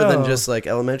is more than just like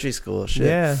elementary school shit.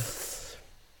 Yeah.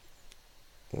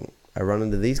 I run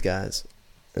into these guys,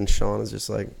 and Sean is just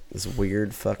like this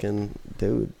weird fucking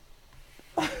dude.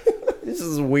 This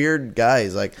is this weird guy.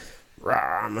 He's like,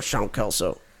 "Rah, I'm a Sean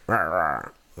Kelso," rah.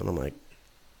 And I'm like,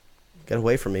 get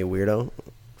away from me, weirdo!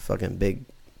 Fucking big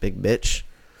bitch.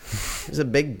 He's a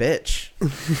big bitch.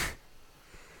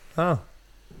 Oh.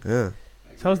 Yeah.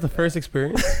 So that was the first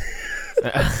experience.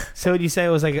 So would you say it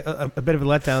was like a bit of a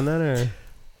letdown then,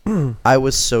 or I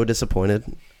was so disappointed.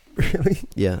 really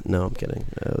Yeah, no, I'm kidding.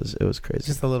 It was crazy.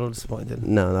 just a little disappointed?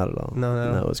 No, not at all.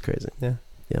 No. it was crazy. Yeah.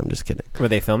 Yeah, I'm just kidding. Were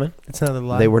they filming? It's another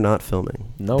lie. They were not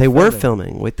filming. No, They were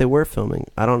filming. Wait, they were filming.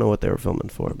 I don't know what they were filming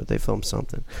for, but they filmed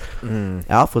something. Mm.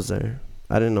 Alf was there.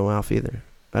 I didn't know Alf either.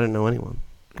 I didn't know anyone.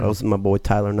 I was with my boy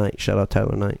Tyler Knight. Shout out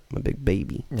Tyler Knight, my big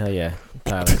baby. Oh yeah,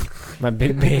 Tyler, my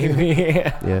big baby.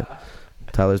 Yeah,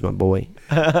 Tyler's my boy.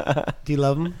 Do you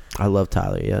love him? I love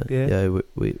Tyler. Yeah, Yeah.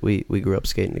 We grew up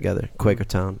skating together.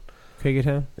 Quakertown.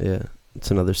 Quakertown? Yeah,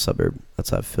 it's another suburb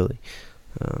outside Philly.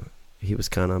 He was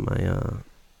kind of my.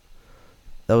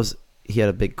 He had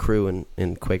a big crew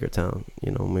in Quakertown.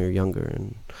 You know, when we were younger,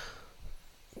 and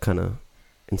kind of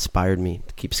inspired me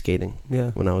to keep skating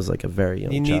Yeah. when I was like a very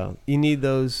young child. You need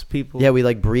those people. Yeah, we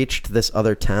like breached this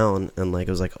other town, and like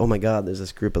it was like, oh my god, there's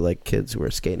this group of like kids who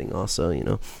are skating also, you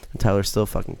know. And Tyler still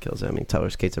fucking kills it. I mean, Tyler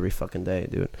skates every fucking day,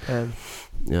 dude. And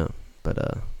Yeah,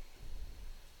 but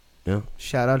yeah,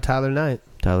 shout out Tyler Knight,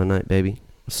 Tyler Knight, baby,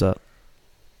 what's up,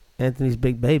 Anthony's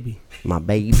big baby. my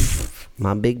baby,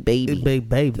 my big baby. Big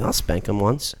baby. I'll spank him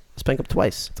once. I'll spank him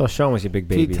twice. I thought Sean was your big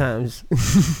Few baby. times.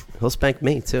 He'll spank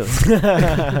me too.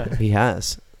 He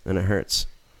has, and it hurts.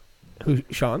 Who?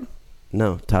 Sean?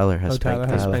 No, Tyler has Oh, Tyler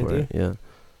spanked has me spanked before. you? Yeah,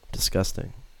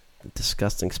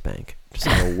 disgusting spank. Just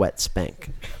like a wet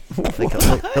spank. Like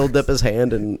he'll dip his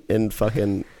hand in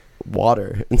fucking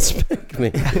water and spank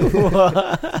me.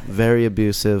 Very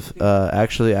abusive.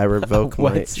 Actually, I revoke my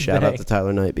Wet shout out spank. to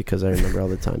Tyler Knight because I remember all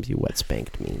the times you wet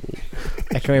spanked me.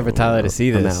 I can't wait for Tyler to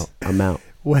see this. I'm out.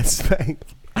 West Spank.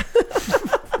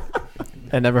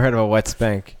 I never heard of a wet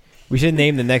spank. We should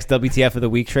name the next WTF of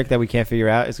the week trick that we can't figure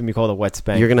out. It's gonna be called a wet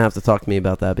spank. You're gonna have to talk to me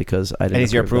about that because I didn't. And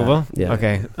needs your approve approval? that. Yeah.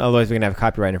 Okay. Otherwise, we're gonna have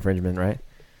copyright infringement, right?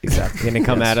 Exactly. You're gonna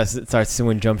come Yes. at us and start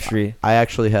suing Jump Street. I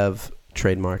actually have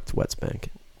trademarked wet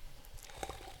spank.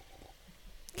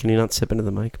 Can you not sip into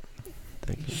the mic?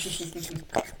 Thank you.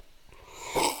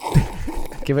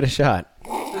 Give it a shot.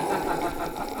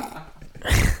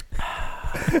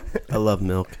 I love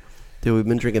milk. Dude, we've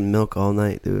been drinking milk all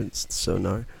night, dude. It's so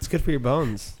gnar. It's good for your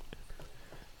bones.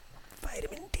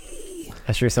 Vitamin D.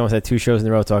 I'm sure someone's had 2 shows in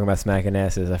a row talking about smacking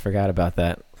asses. I forgot about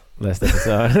that last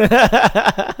episode.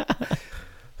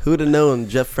 Who'd have known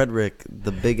Jeff Frederick,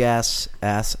 the big ass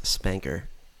spanker?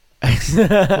 Who would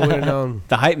have known?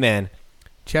 The hype man.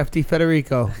 Jeff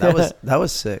DiFederico. That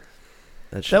was sick.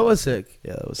 Shit That was sick.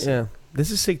 Yeah, that was sick. Yeah.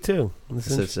 This is sick too.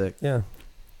 This So is, sick. yeah.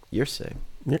 You're sick.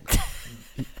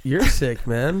 You're sick,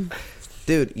 man.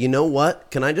 Dude, you know what?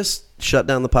 Can I just shut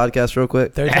down the podcast real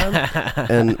quick Third time?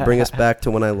 and bring us back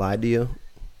to when I lied to you?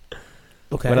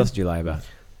 Okay. What else did you lie about?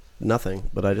 Nothing,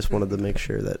 but I just wanted to make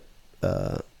sure that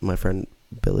my friend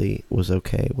Billy was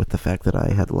okay with the fact that I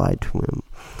had lied to him.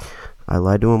 I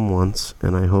lied to him once,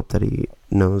 and I hope that he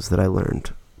knows that I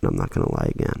learned. And I'm not going to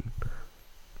lie again.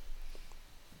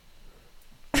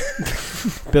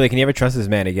 Billy, can you ever trust this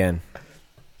man again?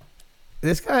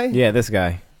 This guy? Yeah, this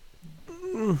guy.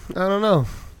 I don't know.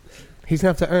 He's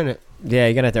going to have to earn it. Yeah,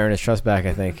 you're gonna have to earn his trust back,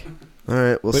 I think. All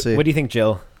right, we'll see. What do you think,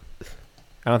 Jill?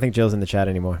 I don't think Jill's in the chat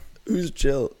anymore. Who's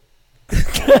Jill?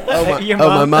 Oh, Your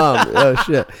my mom. mom. Oh,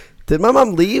 shit. Did my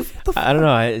mom leave? I don't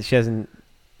know. She hasn't.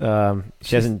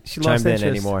 She hasn't she lost chimed in interest.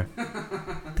 anymore.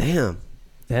 Damn.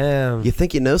 Damn. You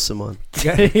think you know someone.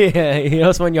 Yeah, you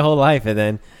know someone your whole life, and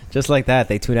then just like that,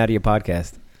 they tune out of your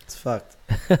podcast. It's fucked.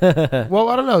 Well,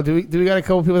 I don't know. Do we got a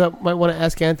couple people that might want to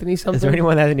ask Anthony something? Is there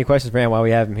anyone that has any questions for him while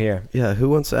we have him here? Yeah, who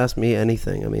wants to ask me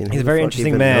anything? I mean, who He's a the very fuck interesting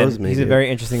even man. knows me, He's a dude? very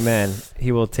interesting man.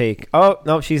 He will take. Oh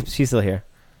no, she's still here.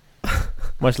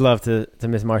 Much love to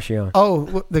Miss Marchione.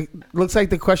 Oh, looks like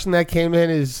the question that came in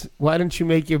is, why didn't you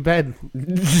make your bed?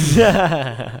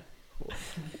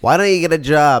 Why don't you get a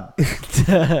job?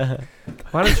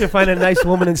 Why don't you find a nice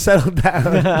woman and settle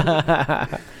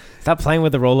down? Stop playing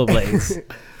with the rollerblades.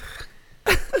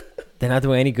 They're not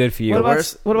doing any good for you.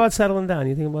 What about settling down?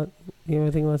 You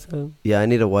ever think about settling? Yeah, I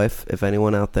need a wife. If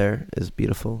anyone out there is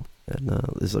beautiful and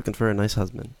is looking for a nice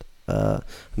husband, I'm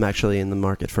actually in the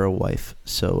market for a wife.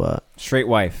 So, Straight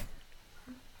wife.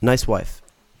 nice wife.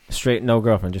 Straight, no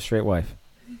girlfriend, just straight wife.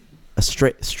 A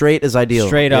straight is ideal.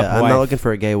 Straight up I'm wife. not looking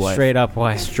for a gay wife. Straight up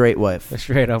wife. Straight wife. A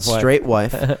straight up wife. Straight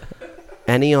wife.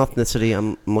 Any ethnicity,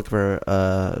 I'm looking for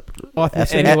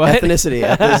Ethnicity. what? ethnicity.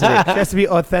 It has to be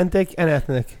authentic and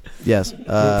ethnic. Yes.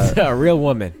 A real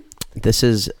woman. This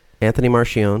is Anthony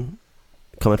Marchione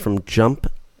coming from Jump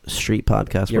Street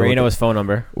Podcast. You already know his phone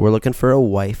number. We're looking for a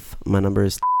wife. My number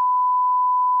is.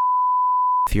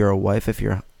 If you're a wife, if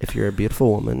you're a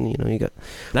beautiful woman, you know you got.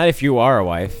 Not if you are a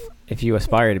wife. If you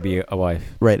aspire to be a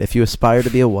wife. Right. If you aspire to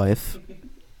be a wife.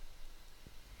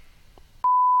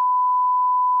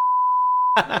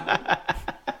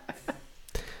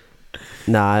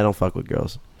 Nah, I don't fuck with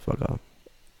girls. Fuck off.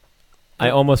 I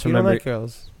almost You don't remember. like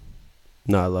girls.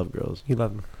 No, I love girls, You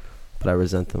love them. but I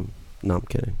resent them. No, I'm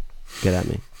kidding. Get at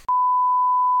me.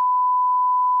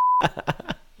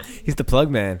 He's the plug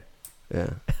man.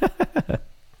 Yeah.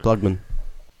 Plugman.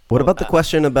 What about the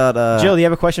question about Jill, do you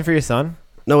have a question for your son?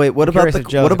 No, wait. What I'm about curious the if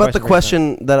Jill what has a about the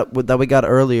question question that we got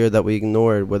earlier that we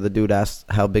ignored, where the dude asked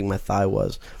how big my thigh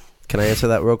was? Can I answer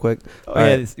that real quick? Oh, All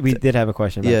yeah, right. we did have a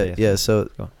question. About Yeah, that, yeah. So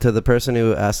Go. to the person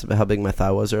who asked about how big my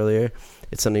thigh was earlier,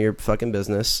 it's none of your fucking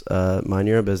business. Mind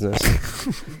your own business.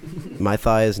 My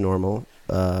thigh is normal.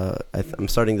 I'm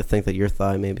starting to think that your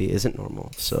thigh maybe isn't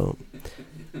normal. So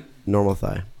normal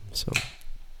thigh. So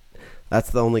that's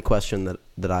the only question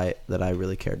that I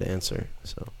really cared to answer.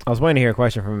 So I was waiting to hear a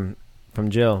question from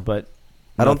Jill, but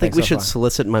I don't think we so should far.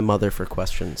 solicit my mother for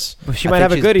questions. But she I might think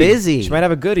have a she's goodie. busy. She might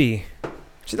have a goodie.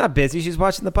 She's not busy. She's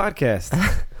watching the podcast.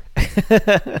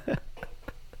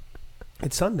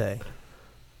 It's Sunday.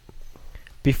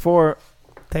 Before,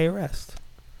 Day of rest.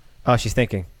 oh, she's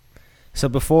thinking. So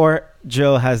before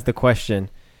Jill has the question,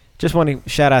 just want to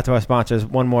shout out to our sponsors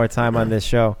one more time on this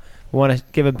show. We want to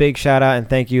give a big shout out and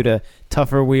thank you to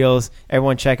Tougher Wheels.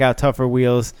 Everyone check out Tougher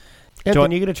Wheels.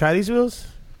 Anthony, you gonna try these wheels?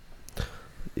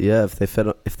 Yeah, if they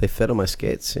fit on my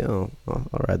skates, I'll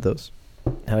ride those.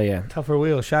 Hell yeah. Tougher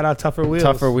wheels. Shout out Tougher Wheels.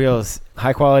 Tougher Wheels.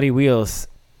 High quality wheels.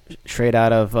 Straight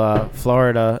out of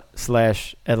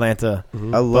Florida/Atlanta.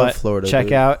 Mhm. I love But Florida. Check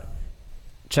dude.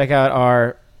 out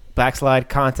our backslide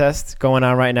contest going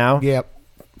on right now Yep.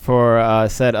 for a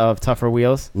set of Tougher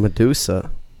Wheels.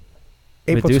 Medusa.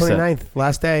 April Medusa. 29th,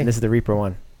 last day. And this is the Reaper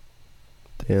one.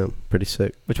 Damn, pretty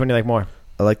sick. Which one do you like more?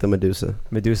 I like the Medusa.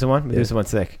 Medusa one? Medusa one's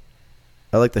sick.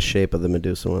 I like the shape of the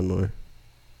Medusa one more.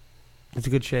 It's a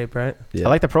good shape, right? Yeah. I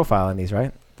like the profile on these,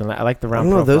 right? I like the I round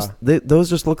don't know, profile. those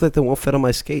just look like they won't fit on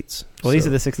my skates. Well, these So-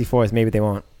 are the 64s. Maybe they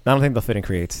won't. I don't think they'll fit in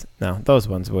Creates. No, those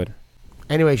ones would.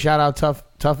 Anyway, shout out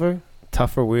Tougher.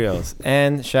 Tougher Wheels.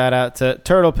 And shout out to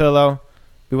Turtle Pillow.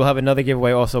 We will have another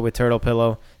giveaway also with Turtle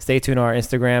Pillow. Stay tuned to our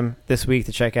Instagram this week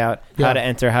to check out how to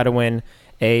enter, how to win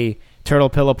a Turtle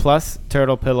Pillow Plus,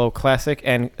 Turtle Pillow Classic,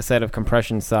 and a set of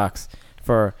compression socks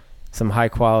for some high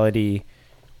quality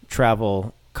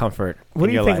travel comfort. What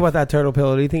do you think about that turtle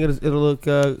pillow? Do you think it'll look?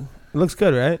 It looks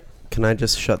good, right? Can I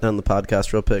just shut down the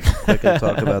podcast real quick and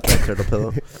talk about that turtle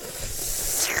pillow?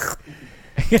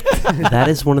 That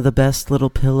is one of the best little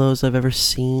pillows I've ever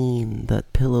seen.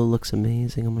 That pillow looks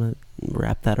amazing. I'm going to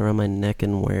wrap that around my neck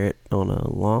and wear it on a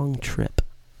long trip.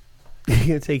 You're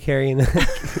gonna take Harry and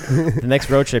The next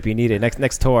road trip you need it.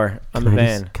 Next tour on the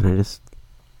van. Can I just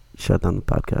shut down the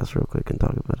podcast real quick and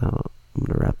talk about how I'm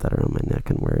going to wrap that around my neck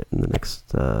and wear it in the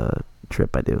next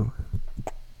trip I do?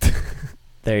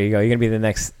 There you go. You're gonna be the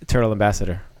next turtle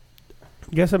ambassador.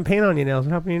 you got some paint on your nails.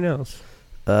 What happened to your nails?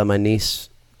 My niece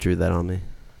drew that on me.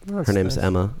 Oh, that's Her name's nice.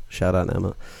 Emma. Shout out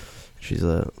Emma. She's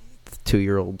a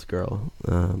 2-year-old girl.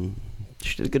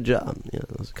 She did a good job. Yeah,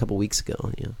 it was a couple weeks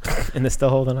ago. Yeah. And they're still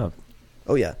holding up.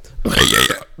 Oh yeah.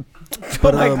 Oh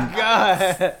But my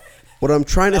god. what I'm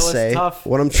trying to That was say, tough.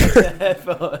 what I'm trying,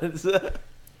 Headphones.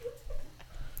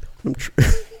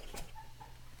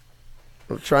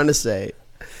 I'm trying to say,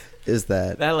 is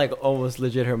that That like almost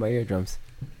legit hurt my eardrums.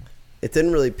 it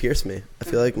didn't really pierce me. I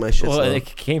feel like my shit's Well, low. it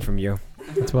came from you.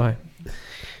 That's why.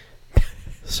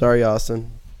 Sorry,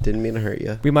 Austin. Didn't mean to hurt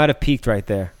you. We might have peaked right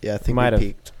there. Yeah, I think Might we have.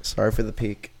 peaked. Sorry for the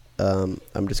peak. I'm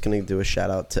just gonna do a shout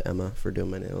out to Emma for doing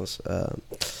my nails.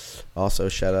 Also,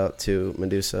 shout out to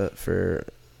Medusa for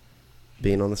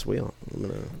being on this wheel. I'm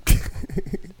gonna.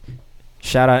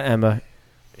 Shout out Emma.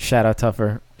 Shout out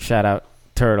Tougher. Shout out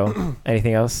Turtle.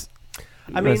 Anything else?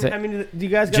 I mean, do you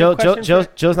guys got Jill, a question?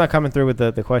 Jill's not coming through with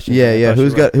the question. Yeah.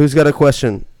 Who's got a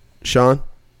question? Sean.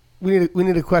 We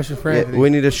need a question for Yeah, Anthony. we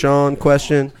need a Sean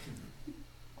question.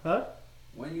 Huh?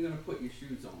 When are you gonna put your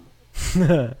shoes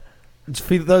on?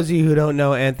 For those of you who don't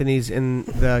know, Anthony's in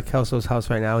the Kelso's house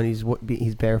right now, and he's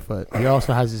barefoot. He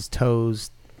also has his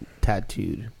toes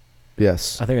tattooed.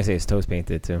 Yes. I think I say his toes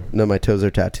painted too. No, my toes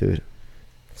are tattooed.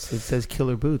 So it says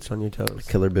 "Killer Boots" on your toes.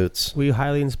 Killer boots. Were you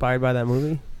highly inspired by that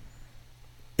movie?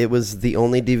 It was the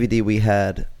only DVD we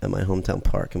had at my hometown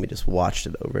park, and we just watched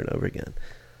it over and over again.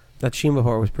 That Shima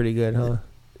part was pretty good, huh?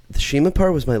 The Shima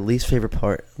part was my least favorite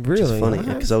part. Which is Really? funny What?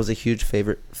 because I was a huge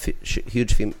Shima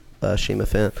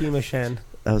fan. Fima Shan.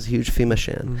 I was a huge Fima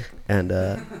Shan, and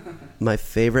my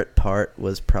favorite part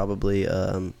was probably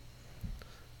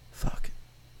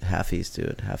Halfies,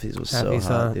 dude. Halfies was so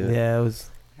hot, dude. Yeah, it was.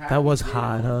 That was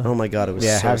hot, huh? Oh my god, it was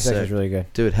Yeah, so Happy Sex sick. is really good.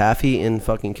 Dude, Happy in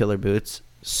fucking Killer Boots,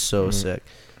 so Mhm. sick.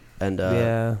 And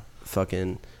Yeah.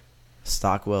 fucking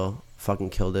Stockwell fucking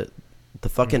killed it. The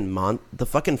fucking the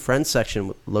fucking Friends section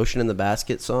with Lotion in the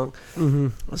Basket song Mm-hmm.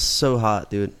 was so hot,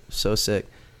 dude. So sick.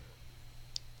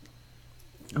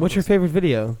 What's your favorite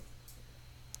video?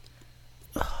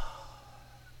 My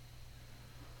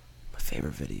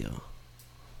favorite video.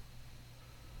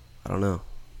 I don't know.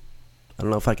 I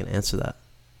don't know if I can answer that.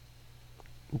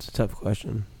 It's a tough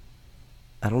question.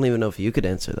 I don't even know if you could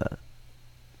answer that.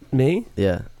 Me?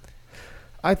 Yeah.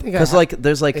 I think Because like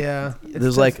there's like yeah,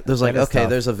 there's like that is okay, tough.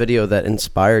 there's a video that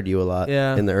inspired you a lot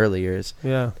Yeah. in the early years,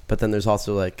 yeah. but then there's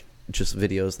also like just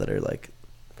videos that are like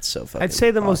so fucking I'd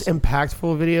say the most awesome.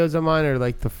 impactful videos of mine are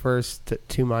like the first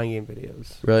two Mind Game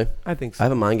videos. Really? I think I so.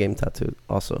 have a Mind Game tattoo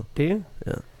also. Do you?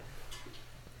 Yeah.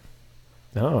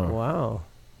 Oh. Wow.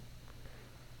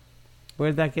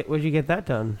 Where'd you get that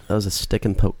done? That was a stick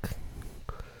and poke.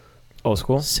 Old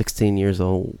school? 16 years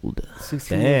old.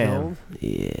 16 Damn. years old?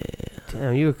 Yeah.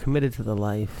 Damn, you were committed to the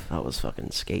life. I was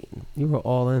fucking skating. You were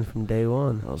all in from day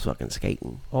one. I was fucking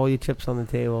skating. All your chips on the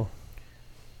table.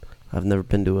 I've never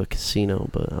been to a casino,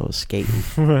 but I was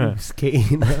skating.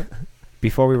 Skating.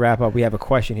 Before we wrap up, we have a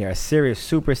question here. A serious,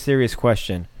 super serious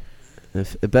question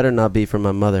If, it better not be from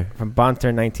my mother. from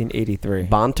Bonter 1983.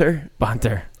 Bonter?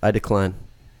 Bonter. I decline.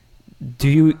 Do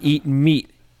you eat meat?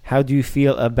 How do you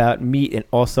feel about meat and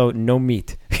also no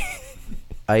meat?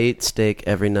 I eat steak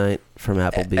every night from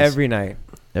Applebee's. Every night.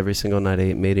 Every single night I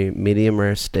eat medium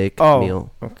rare steak Oh.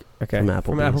 meal Okay. from Applebee's.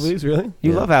 From Applebee's, really?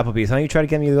 You Yeah. love Applebee's, huh? You tried to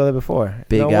get me to go there before.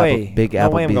 Big no Apple- way. big no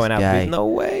way I'm Applebee's going guy. Applebee's. No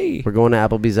way. We're going to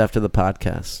Applebee's after the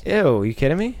podcast. Ew, you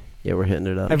kidding me? Yeah, we're hitting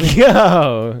it up.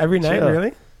 Yo. Every night, chill.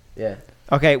 really? Yeah.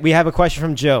 Okay, we have a question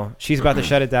from Jill. She's about to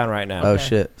shut it down right now. Oh Okay.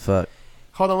 shit! Fuck.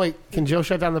 Hold on, wait. Can Joe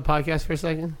shut down the podcast for a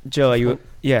second? Jill, are you?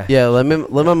 Yeah. Yeah, let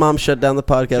my mom shut down the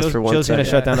podcast Jill's, for one Jill's gonna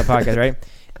second. shut down the podcast, right?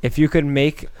 If you could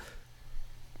make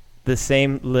the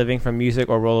same living from music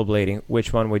or rollerblading,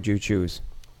 which one would you choose?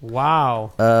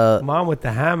 Wow. Uh, Mom with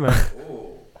the hammer.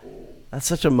 that's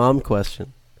such a mom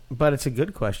question. But it's a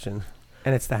good question.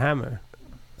 And it's the hammer.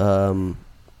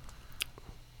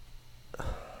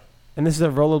 And this is a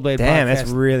rollerblade Damn, podcast. that's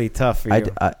really tough for you.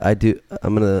 I do.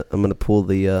 I'm gonna pull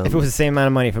the. If it was the same amount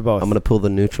of money for both, I'm gonna pull the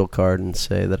neutral card and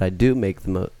say that I do make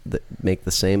make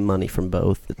the same money from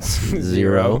both. It's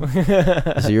zero,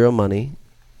 zero money.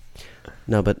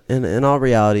 No, but in all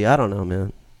reality, I don't know,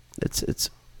 man. It's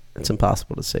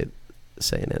impossible to say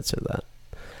and answer that.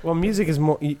 Well, music is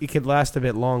more. It could last a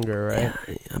bit longer, right?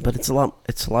 Yeah, but it's a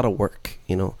lot of work,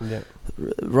 you know. Yeah.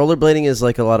 Rollerblading is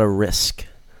like a lot of risk.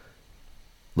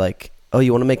 Like, oh,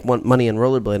 you want to make money in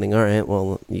rollerblading? All right,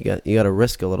 well, you got to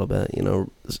risk a little bit, you know.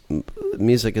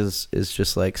 Music is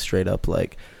just like straight up,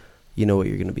 like, you know what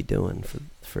you're gonna be doing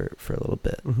for a little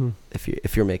bit Mm-hmm.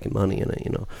 if you're making money in it,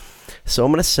 you know. So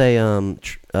I'm gonna say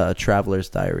Traveler's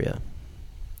Diarrhea.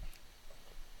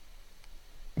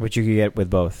 which you could get with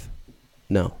both.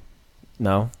 No,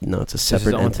 It's it's a its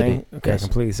separate own entity. thing? Okay, Yes.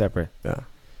 completely separate. Yeah.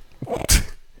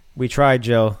 We tried,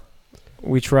 Jill.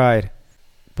 We tried,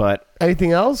 but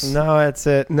Anything else? no, that's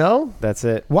it. No? That's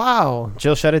it. Wow.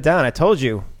 Jill shut it down. I told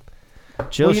you.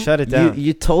 Jill Well, shut it down.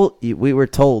 We were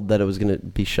told that it was gonna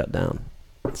be shut down.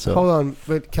 So Hold on.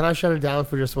 But can I shut it down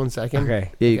for just 1 second?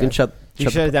 Okay. yeah, you Okay. can shut. You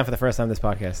shut it down for the first time this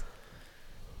podcast.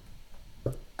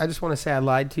 I just want to say I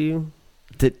lied to you.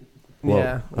 Whoa,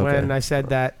 Yeah. okay. When I said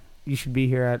that you should be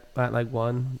here at like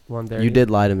 1:30. You did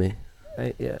lie to me.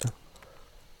 Yeah.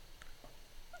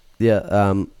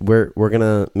 Yeah, we're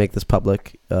gonna make this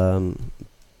public. Bill,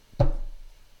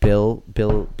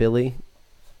 Billy's.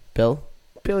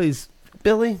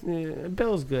 Billy. Yeah,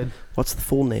 Bill's good. What's the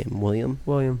full name?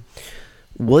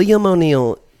 William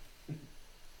O'Neill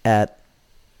at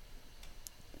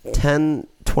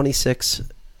 10:26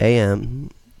 a.m.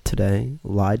 today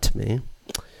lied to me,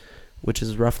 which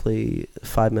is roughly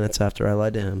 5 minutes after I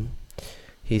lied to him.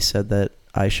 He said that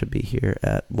I should be here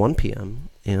at 1 p.m.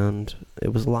 and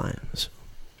it was a lie. So,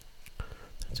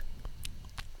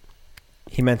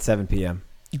 He meant 7 p.m.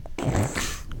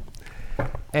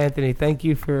 Anthony, thank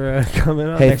you for coming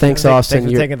on. Hey, thanks, Austin. Thanks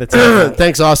for You're- taking the time.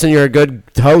 Thanks, Austin. You're a good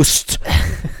host.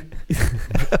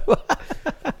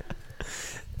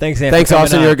 Thanks, Anthony. Thanks, for coming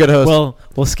Austin. on. You're a good host.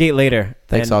 We'll skate later.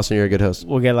 Thanks, and Austin. You're a good host.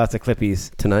 We'll get lots of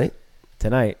clippies Tonight,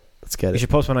 tonight. let's get You it, should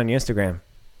post one on your Instagram,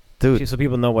 dude. so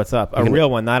people know what's up. A You're gonna- real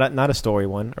one, not a story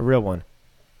one. A real one.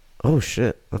 Oh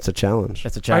shit, that's a challenge.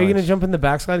 That's a Are challenge. you going to jump in the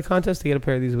backslide contest to get a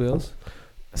pair of these wheels?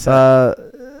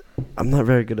 I'm not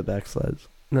very good at backslides,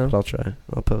 No. but I'll try.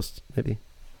 I'll post maybe.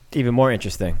 Even more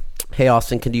interesting. Hey,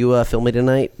 Austin, can you film me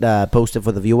tonight? Post it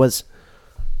for the viewers.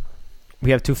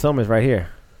 We have 2 filmers right here.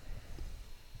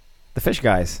 The fish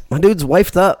guys. My dude's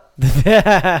wifed up.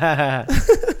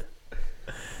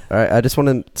 All right, I just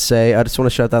want to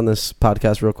shut down this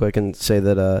podcast real quick and say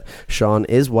that Sean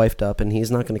is wifed up and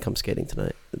he's not going to come skating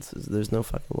tonight. There's no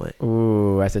fucking way.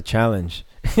 Ooh, that's a challenge.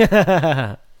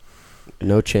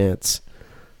 No chance.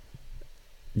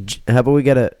 How about we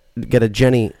get a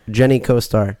Jenny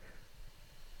co-star?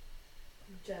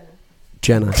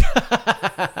 Jenna.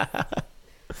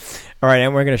 All right,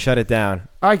 and we're going to shut it down.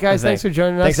 All right, guys. Thanks for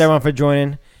joining us. Thanks, everyone, for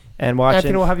joining and watching.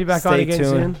 Anthony, we'll have you back on Stay again tuned.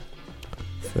 soon.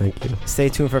 Thank you. Stay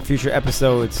tuned for future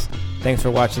episodes. Thanks for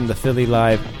watching the Philly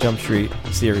Live Jump Street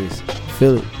series.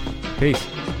 Philly. Peace.